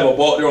don't have a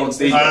ball. They're on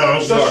stage. I know,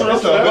 It's that's hard. true,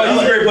 that's true. But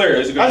he's a great player.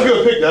 He's a good That's a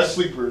player. good pick. That's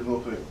sleeper little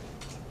pick.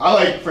 I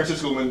like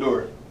Francisco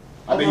Lindor.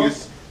 I think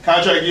his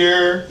contract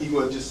year, he's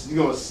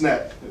gonna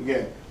snap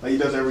again like he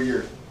does every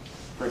year.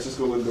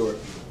 Francisco Lindor.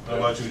 How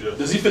about you, Jeff?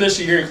 Does he finish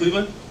the year in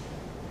Cleveland?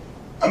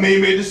 I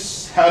mean, maybe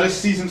this how this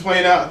season's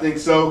playing out. I think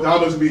so. I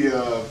don't know if it's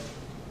gonna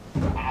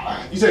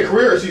be you said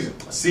career or season?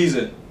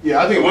 Season.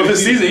 Yeah, I think. Well, if it's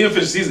season, he didn't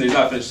finish the season. He's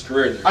not finished his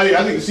career there.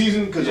 I think the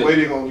season because the Yeah. way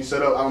they're gonna be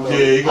set up. I don't know.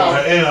 Yeah, he gonna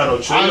and I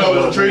don't trade. I don't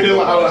know what's a trade deal.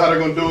 I don't know how they're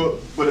gonna do it,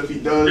 but if he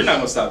does, They're not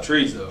gonna stop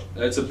trades though.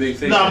 That's a big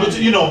thing. Nah, but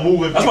you know,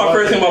 moving. That's my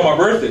favorite thing about my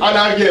birthday.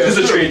 I get It's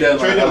a trade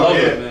deadline. I love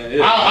it, man.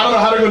 Yeah. I don't know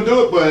how they're gonna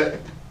do it,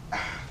 but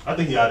I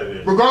think he out of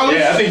there. regardless,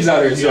 Yeah, I think he's out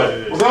there He's out of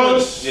too. there.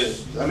 regardless,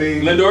 Yeah. I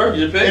mean, Lindor,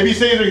 your pick? if he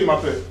stays there, he's my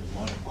pick.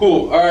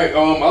 Cool. All right.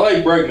 I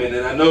like Bregman,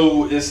 and I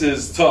know this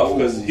is tough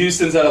because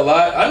Houston's had a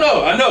lot. I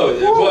know.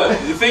 But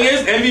the thing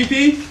is,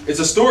 MVP, it's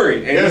a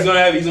story, and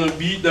Yeah. he's gonna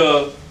beat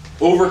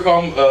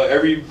overcome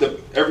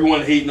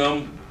everyone hating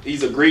him.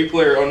 He's a great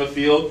player on the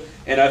field,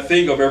 and I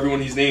think of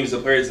everyone he's named as a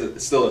player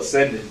that's still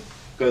ascending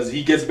because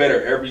he gets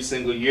better every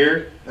single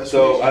year. That's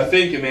So what I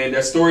think, man,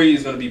 that story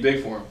is gonna be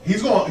big for him.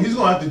 He's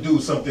gonna have to do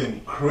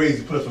something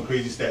crazy, put up some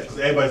crazy stats because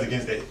everybody's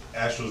against the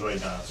Astros right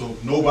now. So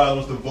nobody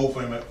wants to vote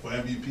for him for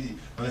MVP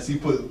unless he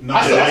put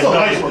numbers. That's a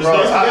nice one, bro.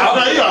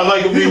 I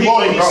like him. He He ball,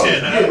 like he's bro.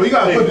 saying Yeah, that. but you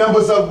gotta put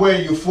numbers up where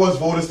you force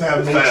voters to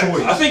have no Facts.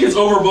 choice. I think it's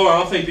overblown. I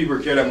don't think people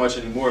care that much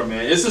anymore,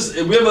 man. It's just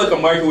we have like a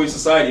microwave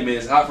society, man.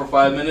 It's hot for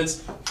 5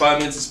 minutes. 5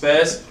 minutes is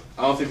fast.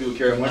 I don't think people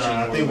care that much Nah,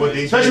 anymore. I think man. what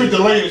they Especially with the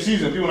late in the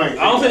season, people like.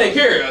 I don't think they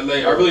care.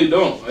 Like, I really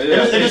don't.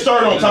 It just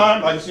started on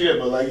time. I can see that,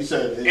 but like you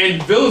said,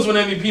 And Villains won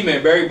MVP,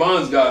 man. Barry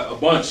Bonds got a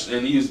bunch,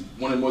 and he was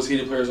one of the most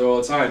hated players of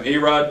all time.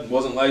 A-Rod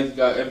wasn't liked,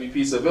 got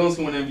MVP. So Villains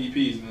can win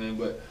MVPs, man.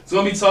 But it's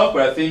gonna be tough.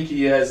 But I think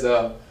he has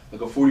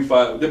like a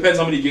 45. Depends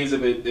how many games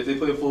if they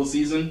play a full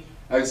season.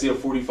 I can see a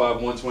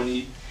 45,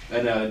 120,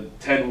 and a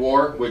 10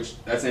 WAR,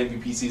 which that's an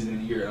MVP season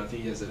in a year. I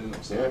think he has that in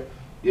him. So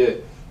yeah.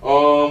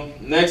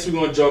 Next we're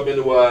gonna jump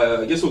into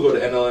I guess we'll go to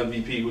NL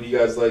MVP. What do you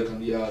guys like on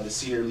the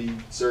senior league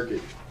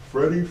circuit?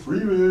 Freddie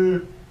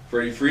Freeman.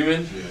 Freddie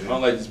Freeman. Yeah. I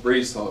don't like this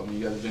Braves talk. Man,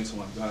 you gotta drink some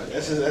of my God.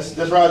 that's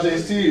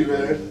Rajay's team,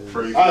 man.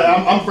 Freddie.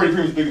 I'm Freddie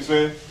Freeman's biggest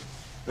fan.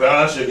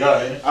 That's your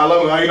guy. Ain't it? I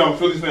love him. You know, I'm a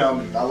Phillies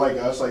fan. I like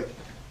it. It's like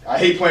I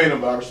hate playing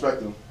him, but I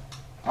respect him.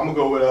 I'm gonna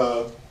go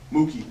with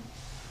Mookie.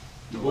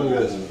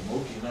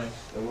 Mookie, nice.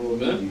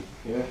 Man.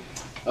 Yeah.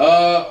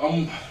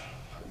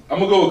 I'm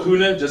gonna go with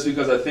Kuna just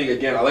because I think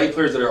again I like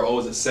players that are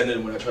always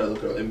ascending when I try to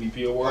look at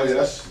MVP Oh, awards. yeah,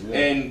 that's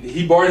And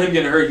he barred him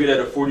getting hurt. He had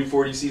a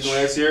 40-40 season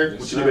last year,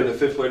 which would have been the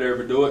fifth player to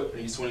ever do it.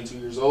 And he's 22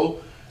 years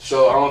old.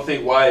 So I don't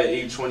think why at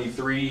age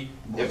 23,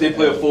 if they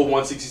play a full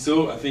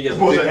 162, I think he has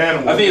Boy's an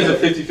animal, I think he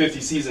has man. a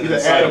 50-50 season He's an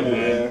inside animal,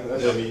 him, man.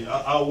 That's- I mean,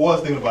 I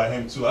was thinking about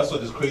him too. I saw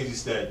this crazy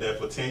stat that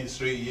for 10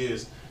 straight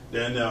years, the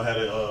NL had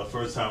a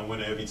first time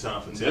winner every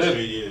time for 10 Yeah.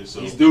 straight years.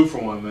 So He's due for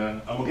one,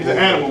 man. I'm gonna He's go an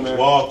animal, with man.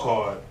 wild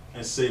card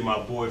and say my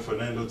boy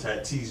Fernando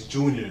Tatis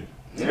Jr.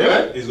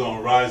 Yeah. is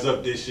gonna rise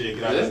up this year,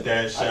 get out his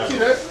dad's I shadow. see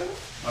that.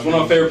 It's one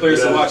of my favorite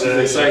players to watch. It's an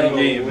exciting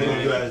game, He's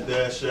gonna get man. out his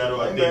dad's shadow.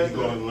 I Ain't think bad, he's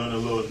gonna learn a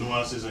little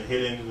nuances and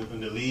hitting in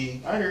the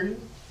league, I hear you.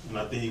 and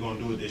I think he's gonna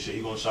do it this year.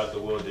 He's gonna shock the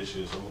world this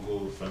year. So I'm gonna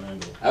go with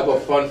Fernando. I have a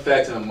fun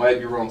fact, and I might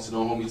be wrong, so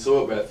don't hold me to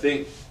it, but I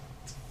think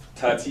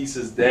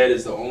Tatis's dad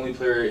is the only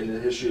player in the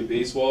history of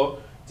baseball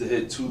to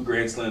hit 2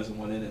 grand slams in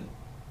 1 inning.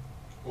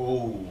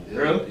 Oh,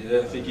 Yeah,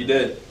 I think he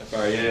did.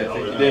 Alright, yeah, I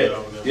think he I did.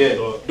 would never Yeah,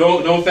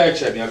 thought. don't fact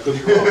check me. I could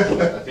be wrong.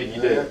 But I think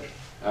he did.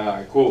 All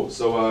right, cool.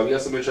 So we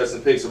got some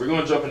interesting picks. So we're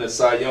gonna jump into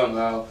Cy Young.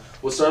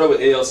 We'll start out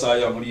with AL Cy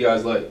Young. What do you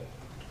guys like?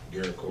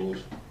 Garrett Cole.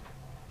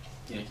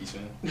 Yankees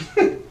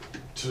fan.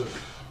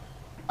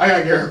 I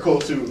got Garrett Cole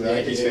too, man.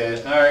 Yankees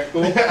fan. All right,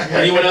 cool.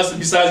 Anyone else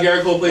besides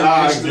Garrett Cole play the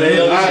position today?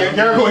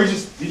 Garrett Cole, he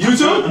just You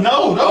too?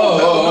 No.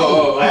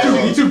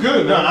 he too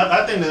good, No, man.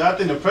 I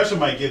think the pressure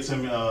might get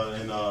him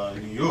in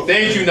New York.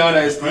 Thank you,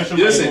 Nana. Pressure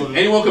Listen, might go-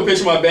 anyone can pitch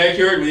in my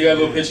backyard, but you gotta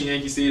go pitch in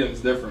Yankee Stadium.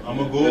 It's different. I'm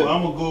gonna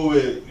go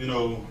with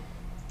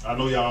I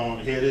know y'all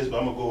don't hear this, but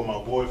I'm gonna go with my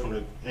boy from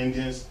the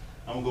Indians.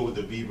 I'm gonna go with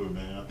the Bieber,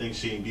 man. I think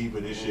Shane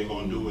Bieber this year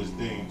gonna do his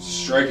thing.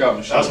 Strikeout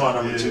machine. That's my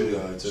number 2 guy.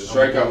 Too.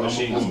 Strikeout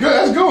machine. That's good.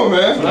 That's good,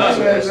 man. Nah,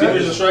 That's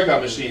Bieber's a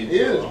strikeout machine. I'm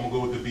Yeah. gonna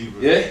go with the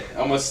Bieber. Yeah,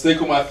 I'm gonna stick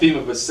with my theme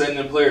of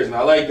ascending players. Man,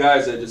 I like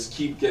guys that just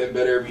keep getting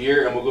better every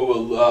year. I'm gonna go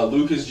with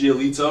Lucas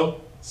Giolito,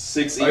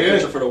 6'8" Oh, yeah.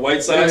 pitcher for the White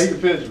Yeah, Sox. he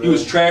can pitch, man. He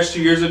was trash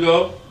 2 years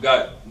ago.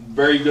 Got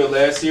very good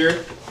last year.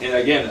 And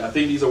again, I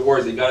think these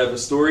awards, they got to have a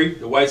story.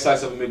 The White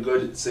Sox haven't been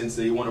good since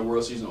they won a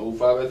World Series in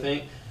 05, I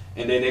think.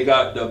 And then they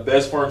got the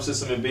best farm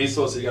system in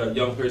baseball, so they got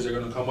young players that are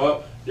going to come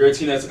up. They're a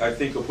team that I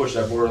think will push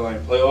that borderline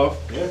playoff.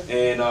 Yeah.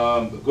 And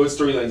a good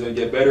storyline is going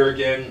to get better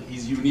again.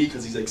 He's unique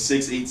because he's like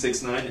 6'8",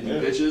 6'9", and he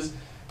pitches.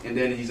 And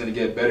then he's going to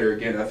get better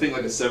again. I think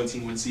like a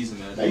 17-win season,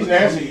 man. He's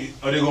nasty.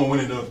 Are they going to win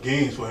enough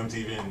games for him to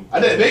even? I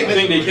think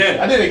they can.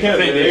 I think they can.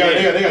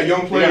 They got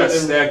young They players. got a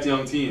stacked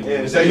young team.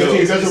 Yeah, stacked young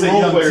team. That's a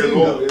role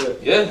player.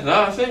 Yeah,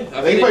 no, I think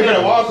They play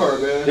better wild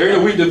card, man. They're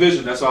in a weak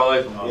division. That's why I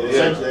like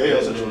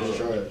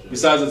them.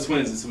 Besides the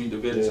Twins, it's a weak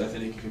division. So I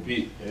think they can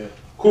compete. Yeah.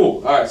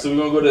 Cool. All right, so we're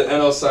gonna go to the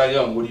NL Cy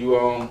Young. What do you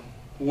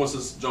who wants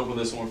to jump on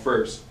this one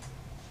first?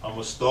 I'm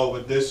gonna start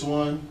with this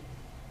one.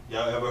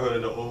 Y'all ever heard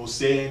of the old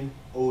saying,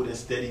 "Old and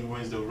steady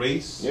wins the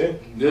race"? Yeah.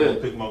 I'm gonna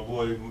pick my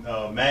boy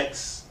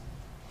Max.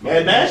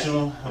 Mad Max?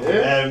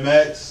 Mad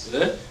Max.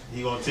 Yeah.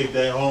 He gonna take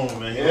that home,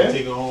 man. He Yeah. gonna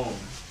take it home.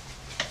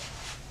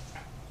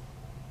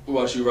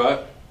 What about you,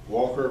 Rod?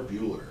 Walker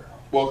Buehler.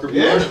 Walker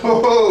Yeah. Buehler.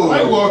 Oh,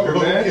 I like Walker,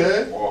 man.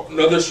 Okay. Walker.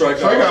 Another strikeout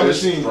Strikeout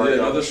artist. machine. Yeah,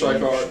 another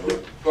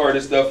strikeout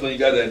artist. Definitely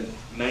got that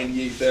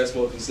 98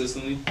 fastball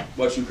consistently.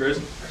 What about you, Chris?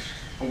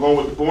 I'm going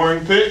with the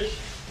boring pick.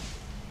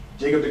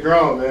 Jacob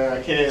DeGrom, man.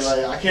 I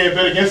can't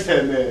bet against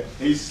that man.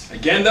 He's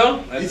Again,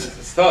 though,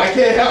 it's tough. I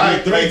can't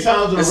Like 3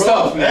 times in a It's row.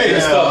 tough, man. Hey,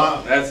 It's now,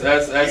 tough. That's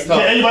Can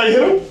tough. anybody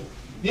hit him?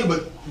 Yeah,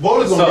 but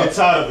voters It's gonna tough. get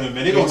tired of him,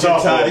 man. They gonna It's get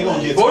tough, tired. They man.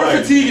 gonna get Voter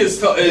tired. fatigue is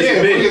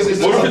big.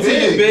 Voter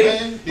fatigue is big.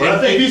 man. But I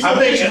think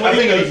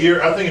in a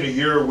year, I in a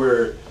year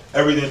where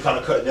everything's kind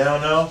of cut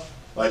down now,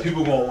 like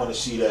people gonna want to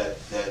see that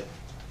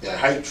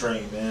hype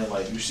train, man.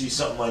 Like you see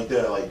something like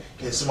that, like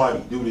can somebody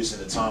do this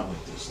in a time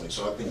like this? Like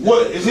so, I think.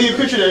 What is he a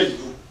pitcher that?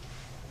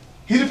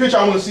 He's a pitcher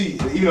I want to see.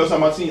 Even though it's not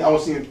my team, I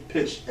want to see him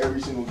pitch every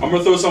single game. I'm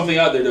gonna throw something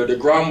out there though.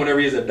 DeGrom, whenever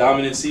he has a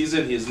dominant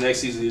season, his next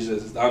season he's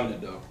just as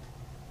dominant though.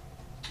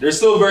 They're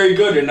still very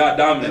good. They're not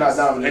dominant. They're not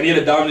dominant. And he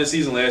had a dominant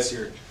season last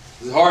year.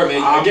 It's hard,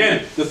 man. Again,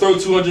 to throw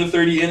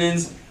 230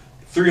 innings,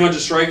 300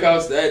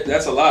 strikeouts,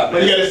 that's a lot, But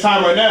man. he got his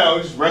time right now.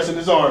 He's just resting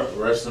his arm.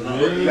 Resting on.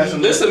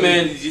 Listen,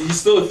 man, he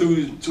still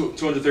threw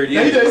 230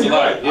 Yeah, he innings. did. That's a You're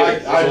lot. right. Yeah,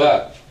 that's a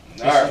lot.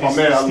 All right. My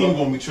man, His I team love-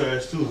 gonna be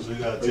trash too, so you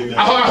gotta take that.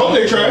 I hope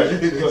they trash.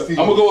 I'm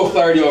gonna go with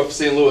Flaherty off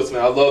St. Louis,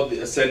 man. I love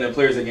sending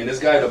players again. This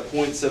guy had a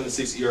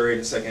 .76 ERA in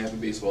the second half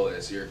of baseball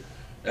last year.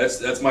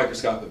 That's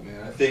microscopic,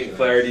 man. I think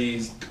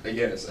Flaherty's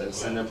again a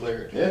send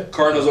player. Yeah.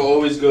 Cardinals are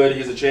always good. He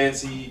has a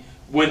chance. He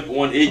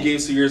won 8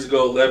 games 2 years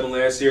ago, 11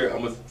 last year. I'm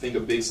gonna think a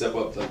big step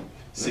up to like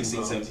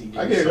 16, 17 games.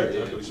 I get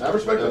it. I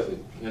respect that. Definitely.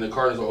 And the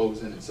Cardinals are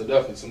always in it. So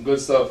definitely some good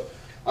stuff.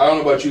 I don't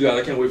know about you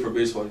guys. I can't wait for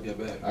baseball to get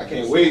back. I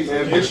can't wait,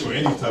 man. Yeah, for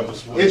any type of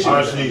sport. Itchy.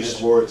 I just need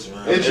sports,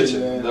 man. Itchy,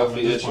 man.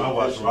 Definitely This itching. one, I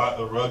watch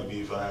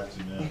rugby if I have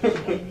to,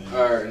 man.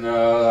 All right,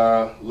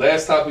 now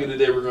last topic of the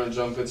day we're going to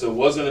jump into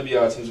was going to be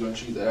our team's going to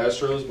choose the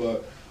Astros,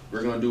 but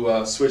we're going to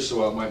do switch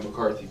to Mike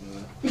McCarthy,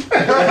 man.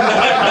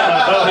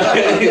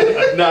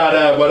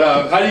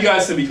 But how do you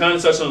guys think? We kind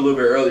of touched on it a little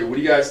bit earlier. What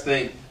do you guys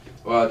think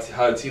about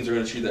how the teams are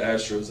going to treat the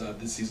Astros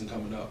this season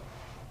coming up?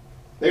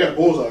 They got a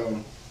bullseye on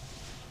them.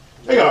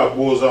 They got a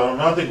bullseye on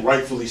them. I think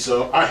rightfully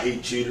so. I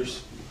hate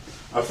cheaters.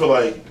 I feel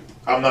like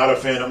I'm not a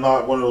fan. I'm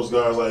not one of those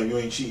guys like you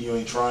ain't cheating, you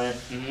ain't trying.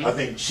 Mm-hmm. I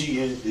think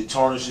cheating, it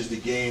tarnishes the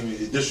game.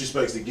 It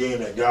disrespects the game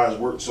that guys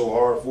worked so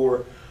hard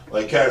for.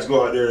 Like cats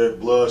go out there,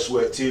 blood,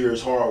 sweat,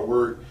 tears, hard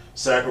work,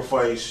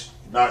 sacrifice,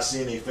 not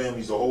seeing their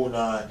families the whole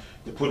nine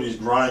to put his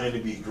grind in to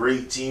be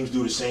great. Teams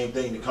do the same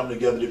thing to come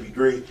together to be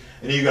great.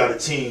 And then you got a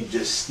team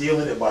just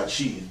stealing it by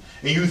cheating.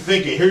 And you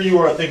thinking, here you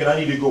are thinking I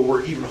need to go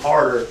work even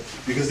harder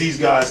because these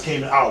guys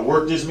came and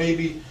outworked us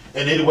maybe.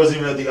 And it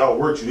wasn't even that they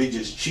outworked you, they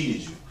just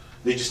cheated you.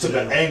 They just took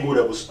an angle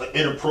that was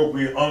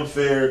inappropriate,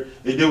 unfair.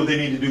 They did what they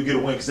needed to do to get a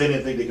win because they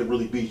didn't think they could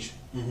really beat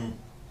you. Mm-hmm.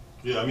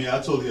 Yeah, I mean, I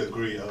totally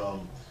agree.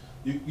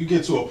 You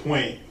get to a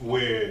point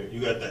where you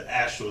got the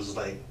Astros,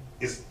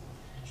 it's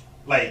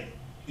like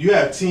you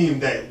have a team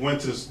that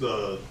went to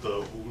the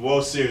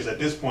World Series. At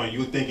this point,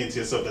 you're thinking to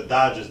yourself, the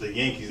Dodgers, the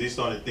Yankees, they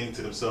started to think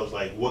to themselves,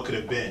 like, what could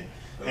have been?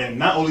 And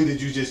not only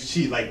did you just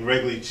cheat, like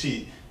regularly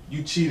cheat,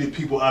 you cheated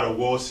people out of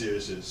World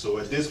Series. So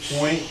at this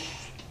point,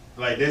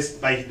 like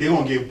this, like they're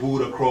gonna get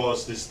booed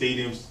across the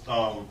stadiums.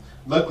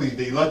 Luckily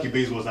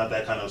baseball is not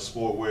that kind of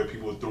sport where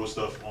people throw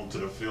stuff onto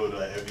the field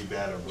at every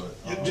batter. But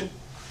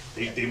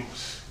they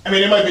I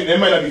mean, they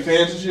might not be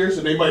fans this year,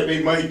 so they might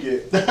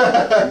get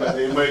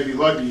they might be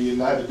lucky and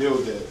not have to deal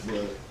with that.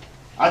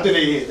 But I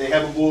think they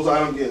have a bullseye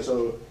on them. Yeah,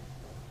 so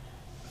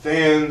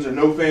fans or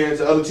no fans,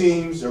 the other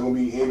teams, they're gonna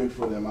be aiming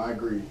for them. I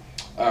agree.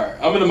 All right,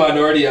 I'm in the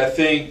minority. I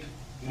think,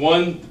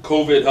 one,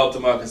 COVID helped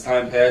them out because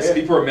time passed. Yeah.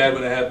 People are mad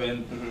when it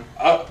happened.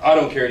 I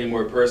don't care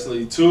anymore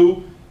personally.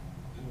 2,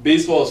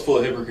 baseball is full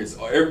of hypocrites.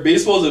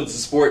 Baseball is a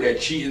sport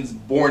that cheating's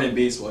born in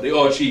baseball. They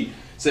all cheat.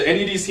 So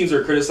any of these teams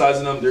are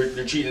criticizing them,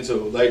 they're cheating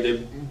too. Like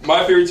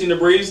my favorite team, the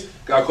Braves,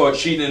 got caught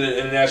cheating in the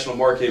international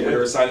market where they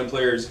were signing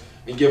players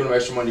and giving them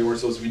extra money they weren't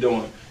supposed to be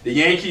doing. The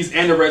Yankees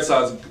and the Red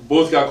Sox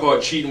both got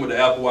caught cheating with the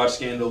Apple Watch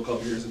scandal a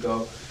couple years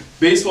ago.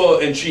 Baseball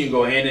and cheating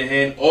go hand in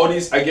hand. All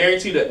these, I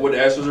guarantee that what the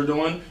Astros are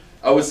doing,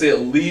 I would say at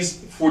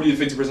least 40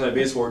 to 50% of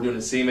baseball are doing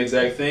the same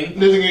exact thing.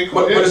 Doesn't get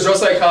But caught. it's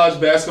just like college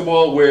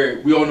basketball,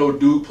 where we all know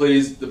Duke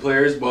plays the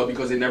players, but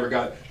because they never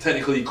got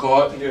technically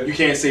caught, Yeah. you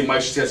can't say Mike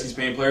Krzyzewski's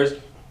paying players.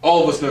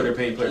 All of us know they're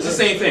paying players. It's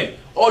the same thing.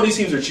 All these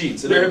teams are cheating,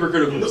 so they're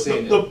hypocritical for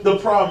saying that. The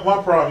problem,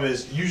 my problem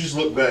is you just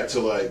look back to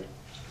like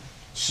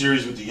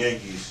series with the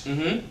Yankees,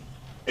 Mm-hmm.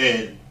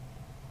 and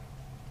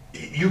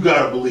you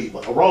gotta believe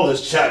like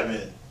Aroldis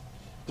Chapman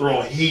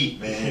throwing heat, He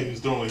man, was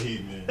throwing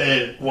heat, man.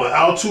 and when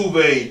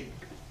Altuve,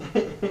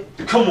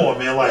 come on,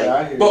 man, like. Yeah,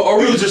 I hear But you. are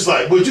It we was just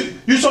like, but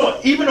you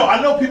talking, even though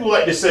I know people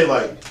like to say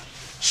like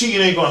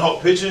cheating ain't gonna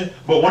help pitching,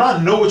 but when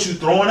I know what you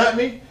throwing at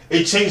me,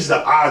 it changes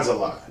the odds a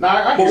lot.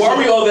 Nah, I But hear why are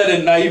you. we all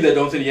that naive that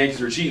don't think the Yankees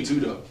were cheating too,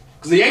 though?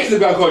 Because the Yankees have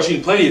got caught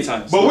cheating plenty of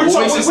times. But So we're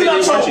what makes us say they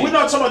weren't not cheating?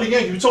 talking about the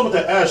Yankees. We're talking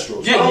about the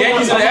Astros. Yeah, the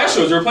Yankees and the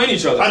Astros, they were playing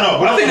each other. I know,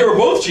 but I think they were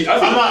both cheating. I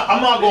think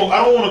I'm not going.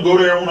 I don't want to go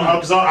there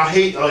because I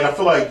hate. Like I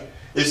feel like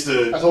it's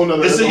the. That's a whole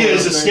nother- It's that's a whole a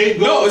nother thing.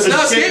 scapegoat. no, it's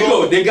not a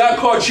scapegoat. They got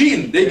caught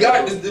cheating. They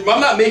got. I'm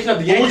not making up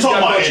the But Yankees. we're talking got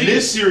about caught in cheating.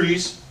 this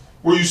series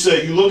where you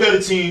say you look at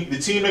a team, the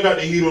team that got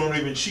the heat on them,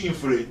 they've been cheating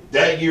for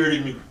that year.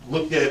 They've been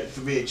looked at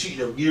for being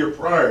cheating a year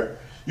prior.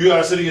 You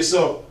gotta say to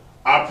yourself,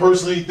 I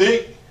personally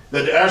think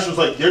that the Astros,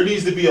 like, there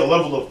needs to be a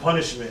level of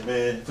punishment,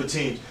 man, for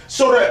teams.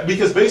 So that,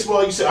 because baseball,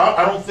 like you said,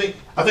 I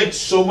think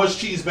so much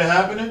cheating's been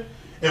happening,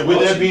 and with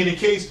that being the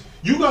case,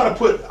 you gotta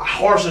put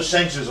harsher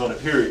sanctions on it,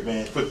 period,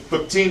 man, for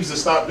teams to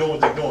stop doing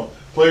what they're doing,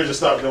 players to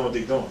stop doing what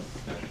they're doing.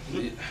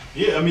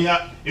 Yeah, I mean,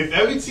 if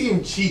every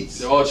team cheats,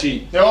 They all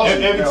cheat. They're all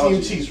every cheating. They're all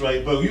team cheating. cheats,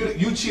 right? But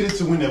you cheated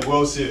to win the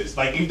World Series.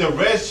 Like if the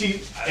Reds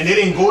cheat and they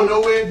didn't go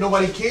nowhere,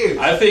 nobody cares.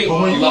 I think But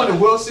when a you lot- won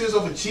the World Series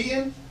over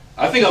cheating,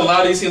 I think a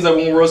lot of these teams that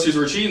won World Series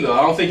were cheating, though.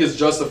 I don't think it's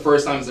just the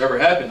first time it's ever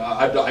happened.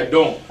 I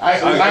don't. I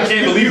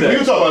can't believe We that.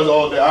 can talk about this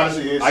all day.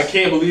 Honestly, it's, I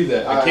can't believe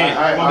that. I can't.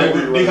 I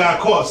agree with they that.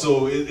 got caught,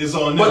 so it's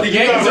on them. But the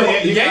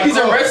Yankees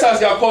and Red Sox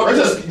got caught.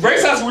 Red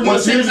Sox were doing the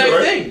same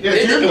exact thing. Yeah, They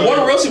did years one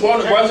ago. World Series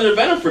wasn't a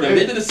venom for them.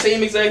 They did the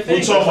same exact We're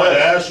thing. talking about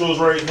the Astros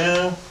right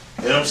now,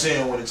 and I'm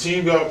saying when the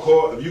team got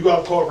caught, if you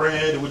got caught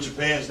red-handed with your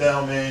pants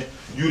down, man,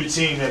 you the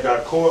team that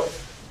got caught.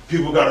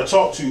 People got to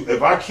talk to.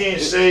 If I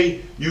can't say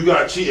you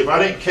got cheated, if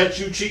I didn't catch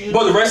you cheating,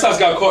 But the Red Sox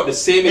got caught the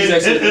same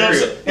exact and,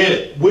 scenario.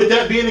 and with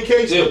that being the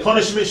case, Yeah. the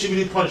punishment should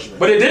be the punishment.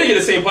 But they didn't get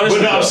the same But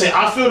punishment. no, I'm though. saying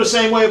I feel the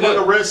same way about Yeah.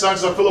 the Red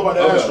Sox as I feel about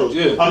the Okay, Astros.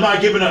 yeah. I'm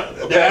not giving the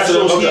pass to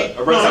them, Astros okay. heat.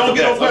 A Red No, I Sox don't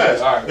get no pass, okay, pass.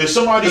 all right. If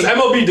somebody Because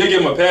MLB did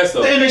give him a pass,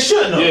 though. and they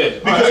shouldn't have. Yeah.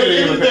 Because at the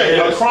end of the day,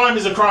 Yeah. a crime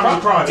is a crime is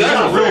a crime. It's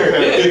not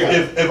Exactly.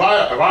 fair. Yeah. If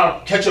I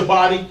catch a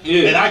body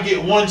Yeah. and I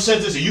get one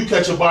sentence and you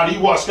catch a body, you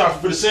watch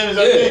Scott for the same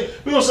exact Yeah. thing.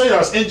 We don't say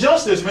that. It's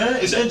injustice, man.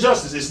 It's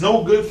injustice. It's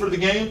no good for the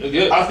game.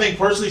 Yeah. I think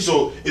personally.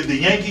 So if the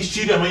Yankees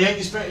cheated, I'm a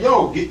Yankees fan.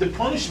 Yo, get the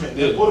punishment.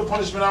 Man. Yeah. Put the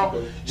punishment out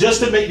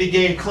just to make the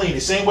game clean.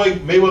 The same way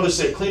Mayweather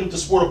said, clean up the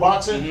sport of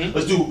boxing. Mhm.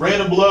 Let's do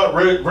random blood,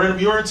 random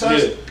urine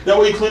tests. Yeah. That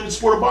way you clean up the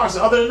sport of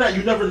boxing. Other than that,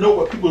 you never know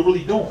what people are really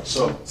doing.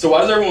 So. So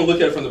why does everyone look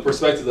at it from the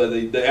perspective that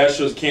the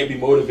Astros can't be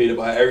motivated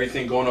by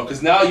everything going on?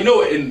 Because now, you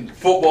know, in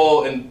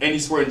football and any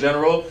sport in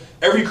general,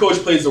 every coach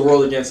plays the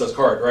world against us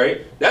card,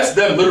 right? That's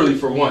them literally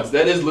for once.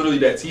 That is literally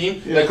that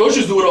team. Yeah. That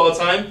coaches do it all the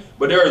time,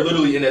 but they are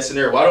literally in that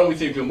scenario. Why don't we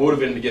think we can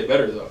motivate them to get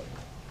better, though?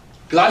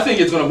 Because I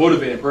think it's going to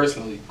motivate them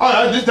personally.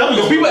 This definitely.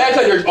 Because people act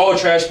like they're all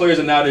trash players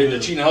and now they're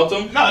cheating to help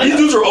them. No, These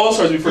dudes are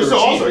all-stars before It's they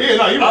were also, cheating. yeah,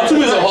 no, you're right.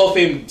 Altuve is a Hall of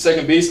Fame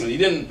second baseman. He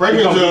didn't Bregman's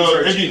become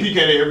good for cheating. MVP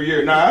candidate every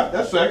year. Nah,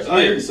 that's facts. I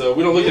Yeah, agree. so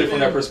we don't look at it from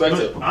that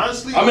perspective. But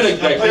honestly, I'm in a- a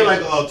player like-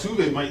 like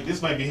Altuve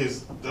this might be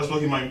his. That's what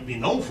he might be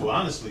known for.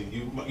 Honestly,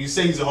 you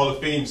say he's a Hall of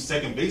Fame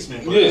second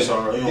baseman. But Yeah.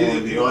 Sorry, you don't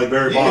want to be like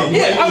Barry Yeah, Bonds.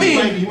 Yeah, I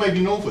mean- he might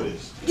be known for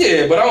this.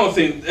 Yeah, but I don't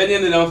think, at the end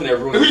of the day, I don't think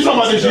everyone. If we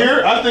talking about this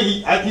year, I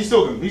think he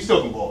still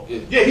can ball. Yeah.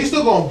 Yeah, he's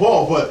still going to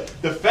ball, but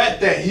the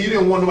fact that he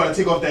didn't want nobody to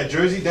take off that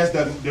jersey, that's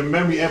the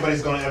memory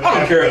everybody's going to ever I don't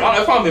have. care.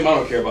 If I'm him, I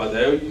don't care about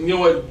that. You know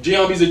what?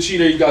 Giambi's a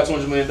cheater. He got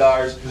 $200 million.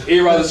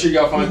 A-Rod's a cheater. He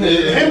got fined.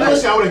 Him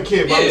personally, I wouldn't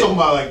care, but I'm Yeah. talking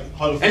about like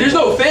Hall of Fame. And there's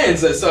no fans.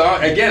 So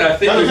again, I think That's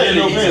they're okay, getting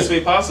no the easiest fans. way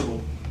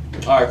possible.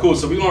 All right, cool.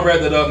 So we're gonna wrap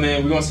that up,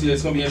 man. We're gonna see.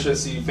 It's gonna be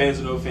interesting to see fans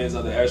or no fans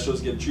how the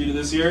Astros get treated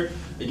this year.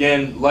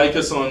 Again, like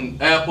us on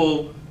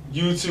Apple,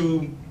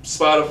 YouTube,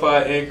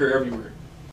 Spotify, Anchor, everywhere.